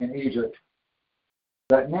and Egypt.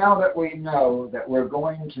 But now that we know that we're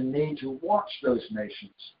going to need to watch those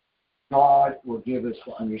nations, God will give us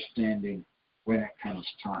the understanding when it comes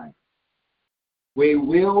time. We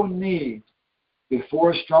will need,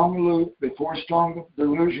 before strong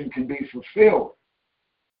delusion can be fulfilled,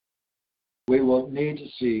 we will need to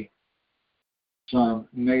see some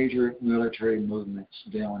major military movements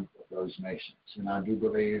dealing with those nations. And I do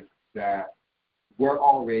believe that we're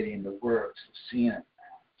already in the works of seeing that.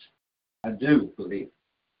 I do believe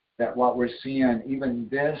that what we're seeing even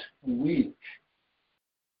this week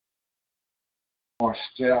are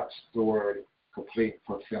steps toward complete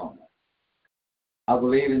fulfillment. I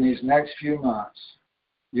believe in these next few months,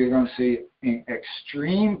 you're going to see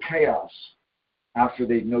extreme chaos after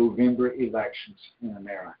the November elections in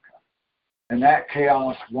America. And that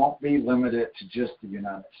chaos won't be limited to just the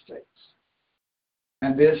United States.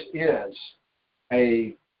 And this is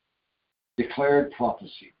a declared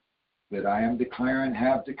prophecy that I am declaring,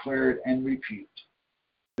 have declared, and repeat,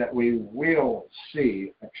 that we will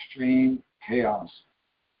see extreme chaos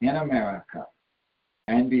in America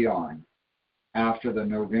and beyond after the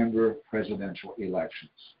November presidential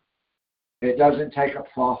elections. It doesn't take a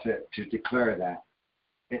prophet to declare that.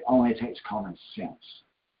 It only takes common sense.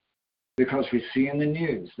 Because we see in the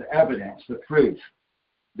news the evidence, the proof,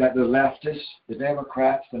 that the leftists, the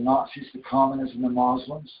Democrats, the Nazis, the communists, and the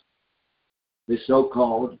Muslims, the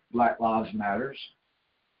so-called Black Lives Matters,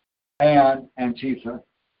 and Antifa,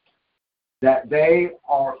 that they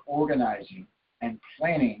are organizing and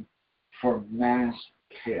planning for mass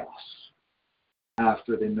chaos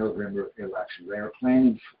after the November election. They are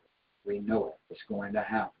planning for it. We know it. It's going to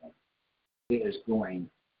happen. It is going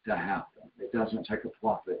to happen. It doesn't take a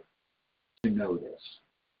prophet to know this.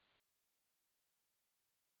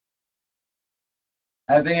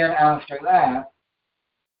 And then after that,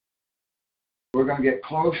 we're going to get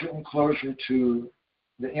closer and closer to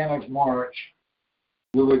the end of March.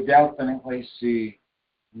 We would definitely see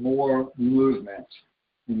more movement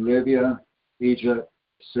in Libya, Egypt,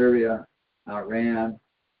 Syria, Iran,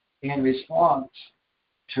 in response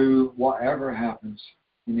to whatever happens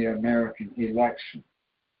in the American election.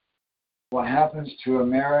 What happens to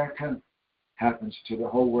America happens to the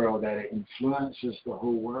whole world, that it influences the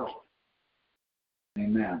whole world.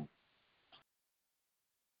 Amen.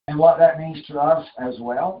 And what that means to us as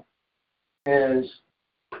well is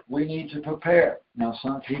we need to prepare. Now,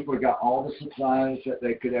 some people got all the supplies that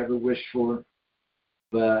they could ever wish for,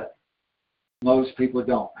 but Most people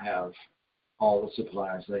don't have all the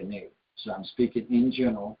supplies they need. So I'm speaking in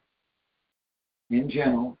general. In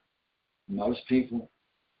general, most people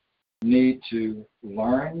need to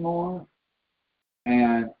learn more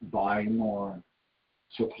and buy more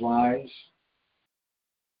supplies.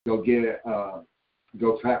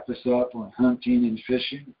 Go practice up on hunting and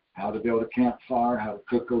fishing, how to build a campfire, how to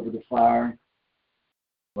cook over the fire.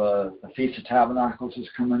 The Feast of Tabernacles is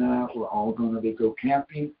coming up. We're all going to go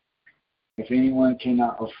camping. If anyone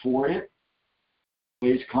cannot afford it,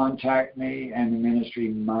 please contact me, and the ministry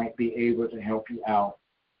might be able to help you out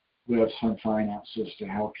with some finances to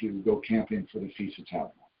help you go camping for the Feast of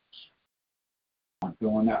Tabernacles. I'm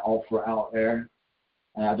throwing that offer out there,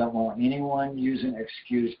 and I don't want anyone using an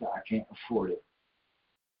excuse that I can't afford it.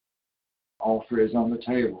 The offer is on the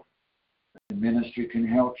table. The ministry can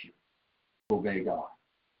help you obey God.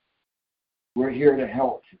 We're here to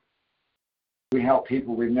help you. We help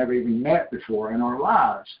people we've never even met before in our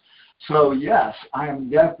lives. So yes, I am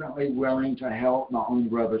definitely willing to help my own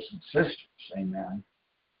brothers and sisters. Amen.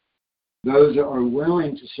 Those that are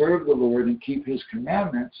willing to serve the Lord and keep His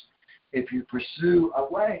commandments, if you pursue a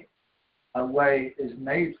way is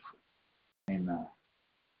made for you. Amen.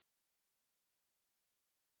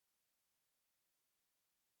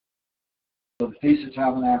 So the Feast of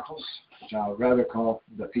Tabernacles, which I would rather call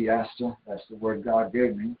the Fiesta, that's the word God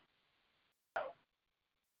gave me.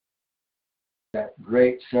 That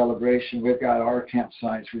great celebration. We've got our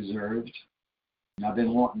campsites reserved. And I've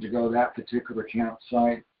been wanting to go to that particular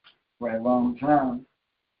campsite for a long time.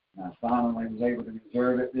 And I finally was able to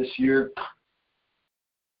reserve it this year.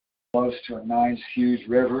 Close to a nice, huge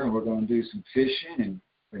river, and we're going to do some fishing, and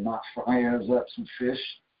we might fry up some fish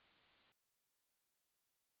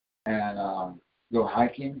and go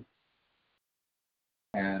hiking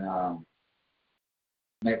and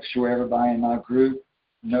make sure everybody in my group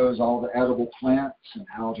knows all the edible plants and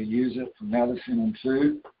how to use it for medicine and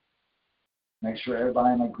food. Make sure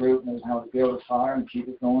everybody in my group knows how to build a fire and keep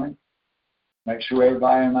it going. Make sure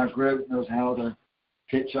everybody in my group knows how to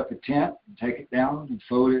pitch up a tent and take it down and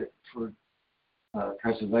fold it for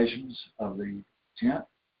preservations of the tent.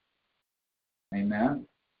 Amen.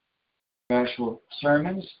 Special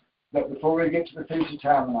sermons. But before we get to the Feast of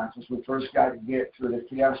Tabernacles, we first got to get through the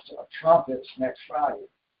Fiesta of Trumpets next Friday.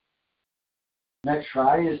 Next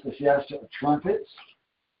Friday is the Fiesta of Trumpets,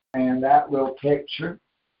 and that will picture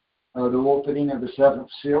the opening of the seventh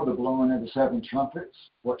seal, the blowing of the seven trumpets,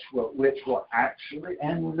 which will actually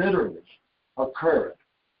and literally occur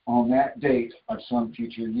on that date of some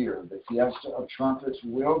future year. The Fiesta of Trumpets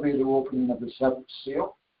will be the opening of the seventh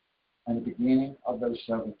seal and the beginning of those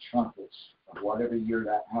seven trumpets of whatever year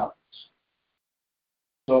that happens.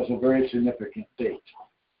 So it's a very significant date.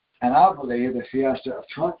 And I believe the Fiesta of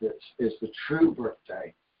Trumpets is the true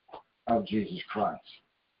birthday of Jesus Christ.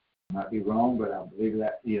 I might be wrong, but I believe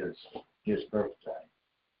that is his birthday.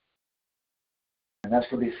 And that's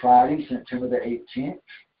going to be Friday, September the 18th.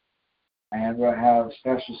 And we'll have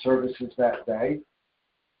special services that day.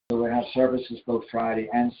 So we'll have services both Friday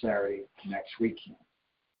and Saturday next weekend.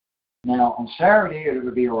 Now, on Saturday, it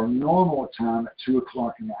would be our normal time at 2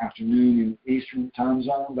 o'clock in the afternoon in Eastern time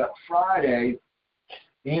zone. But Friday,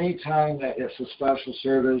 any time that it's a special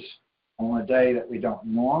service on a day that we don't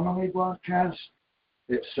normally broadcast,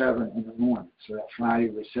 it's 7 in the morning. So that Friday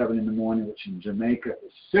was 7 in the morning, which in Jamaica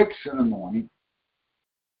is 6 in the morning.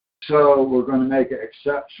 So we're going to make an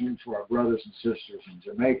exception for our brothers and sisters in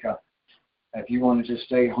Jamaica. If you want to just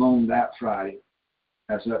stay home that Friday,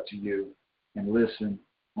 that's up to you, and listen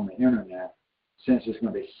on the internet, since it's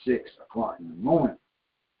going to be 6 o'clock in the morning.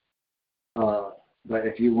 But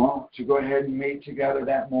if you want to go ahead and meet together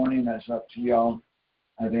that morning, that's up to y'all.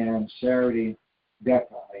 And then Saturday,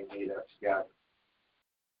 definitely meet up together.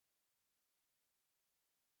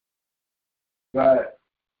 But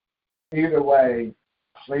either way,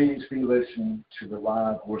 please be listening to the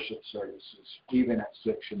live worship services, even at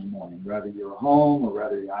 6 in the morning. Whether you're home or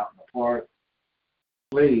whether you're out in the park,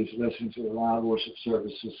 please listen to the live worship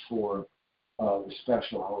services for the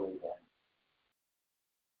special holy day.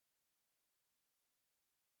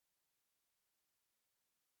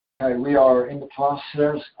 Okay, we are in the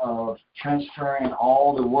process of transferring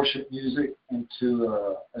all the worship music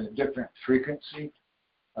into a different frequency,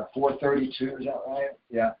 432, is that right?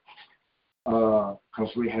 Yeah.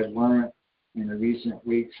 Because we had learned in the recent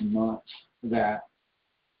weeks and months that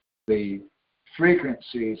the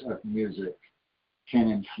frequencies of music can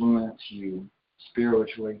influence you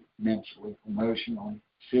spiritually, mentally, emotionally,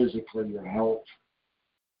 physically, your health.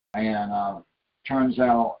 And turns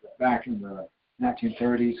out that back in the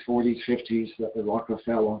 1930s, 40s, 50s, that the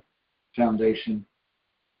Rockefeller Foundation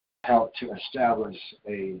helped to establish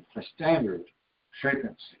a standard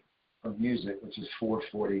frequency of music, which is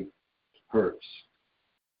 440 hertz.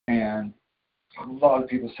 And a lot of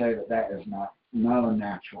people say that is not a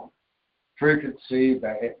natural frequency,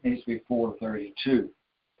 but it needs to be 432.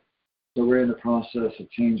 So we're in the process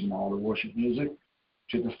of changing all the worship music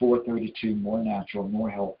to the 432 more natural, more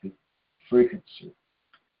healthy frequency.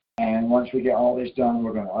 And once we get all this done,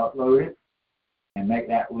 we're going to upload it and make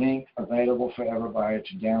that link available for everybody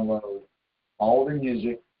to download all the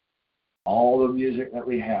music that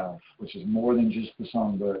we have, which is more than just the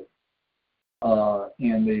songbook,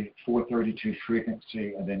 in the 432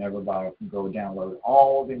 frequency, and then everybody can go download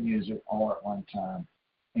all the music all at one time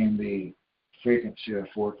in the frequency of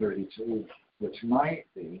 432, which might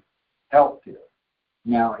be healthier.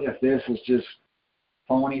 Now, if this is just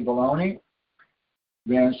phony baloney,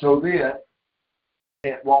 then so be it.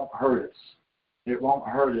 It won't hurt us. It won't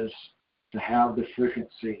hurt us to have the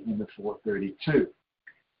frequency in the 432.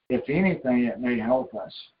 If anything, it may help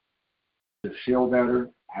us to feel better,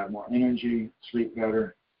 have more energy, sleep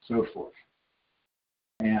better, so forth.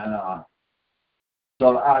 And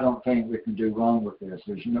so I don't think we can do wrong with this.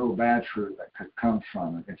 There's no bad fruit that could come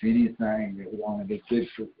from it. If anything, it would only be good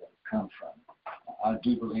fruit that would come from it. I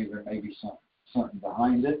do believe there may be something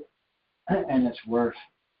behind it, and it's worth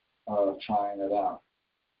trying it out.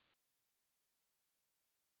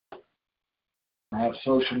 I have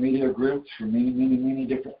social media groups for many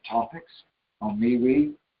different topics on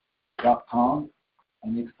MeWe.com,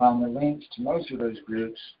 and you can find the links to most of those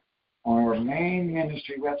groups on our main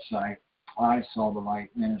ministry website,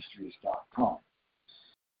 ISawTheLightMinistries.com.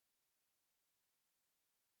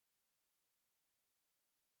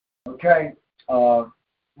 Okay,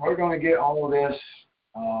 we're going to get all of this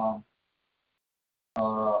on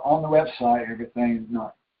the website. Everything,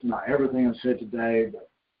 not everything I've said today, but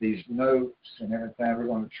these notes and everything, we're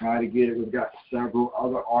going to try to get it. We've got several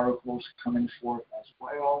other articles coming forth as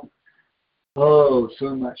well. Oh,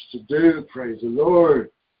 so much to do, praise the Lord.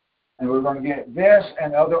 And we're going to get this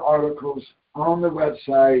and other articles on the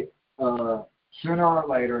website sooner or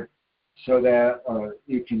later so that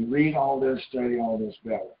you can read all this, study all this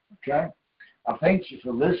better, okay? I thank you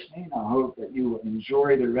for listening. I hope that you will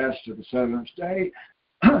enjoy the rest of the seventh day.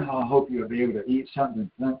 I hope you'll be able to eat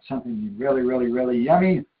something really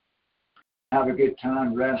yummy. Have a good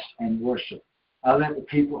time, rest, and worship. I let the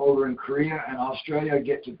people over in Korea and Australia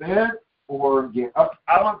get to bed or get up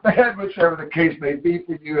out of bed, whichever the case may be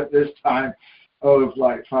for you at this time of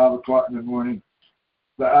like 5 o'clock in the morning.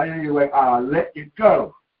 But anyway, I'll let you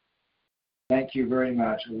go. Thank you very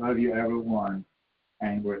much. I love you, everyone.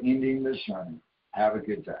 And we're ending this sermon. Have a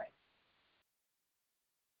good day.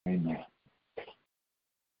 Amen.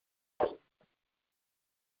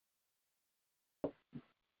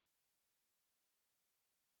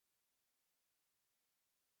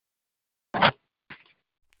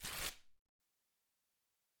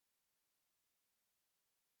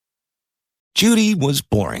 Judy was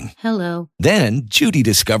boring. Hello. Then Judy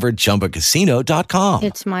discovered ChumbaCasino.com.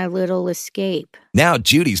 It's my little escape. Now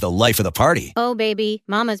Judy's the life of the party. Oh, baby,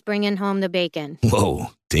 mama's bringing home the bacon.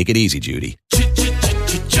 Whoa, take it easy, Judy.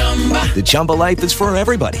 The Chumba life is for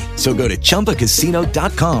everybody. So go to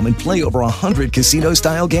ChumbaCasino.com and play over 100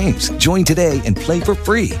 casino-style games. Join today and play for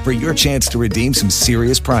free for your chance to redeem some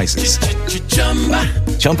serious prizes.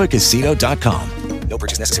 ChumbaCasino.com. No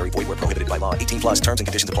purchase necessary. Void where prohibited by law. 18+ terms and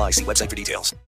conditions apply. See website for details.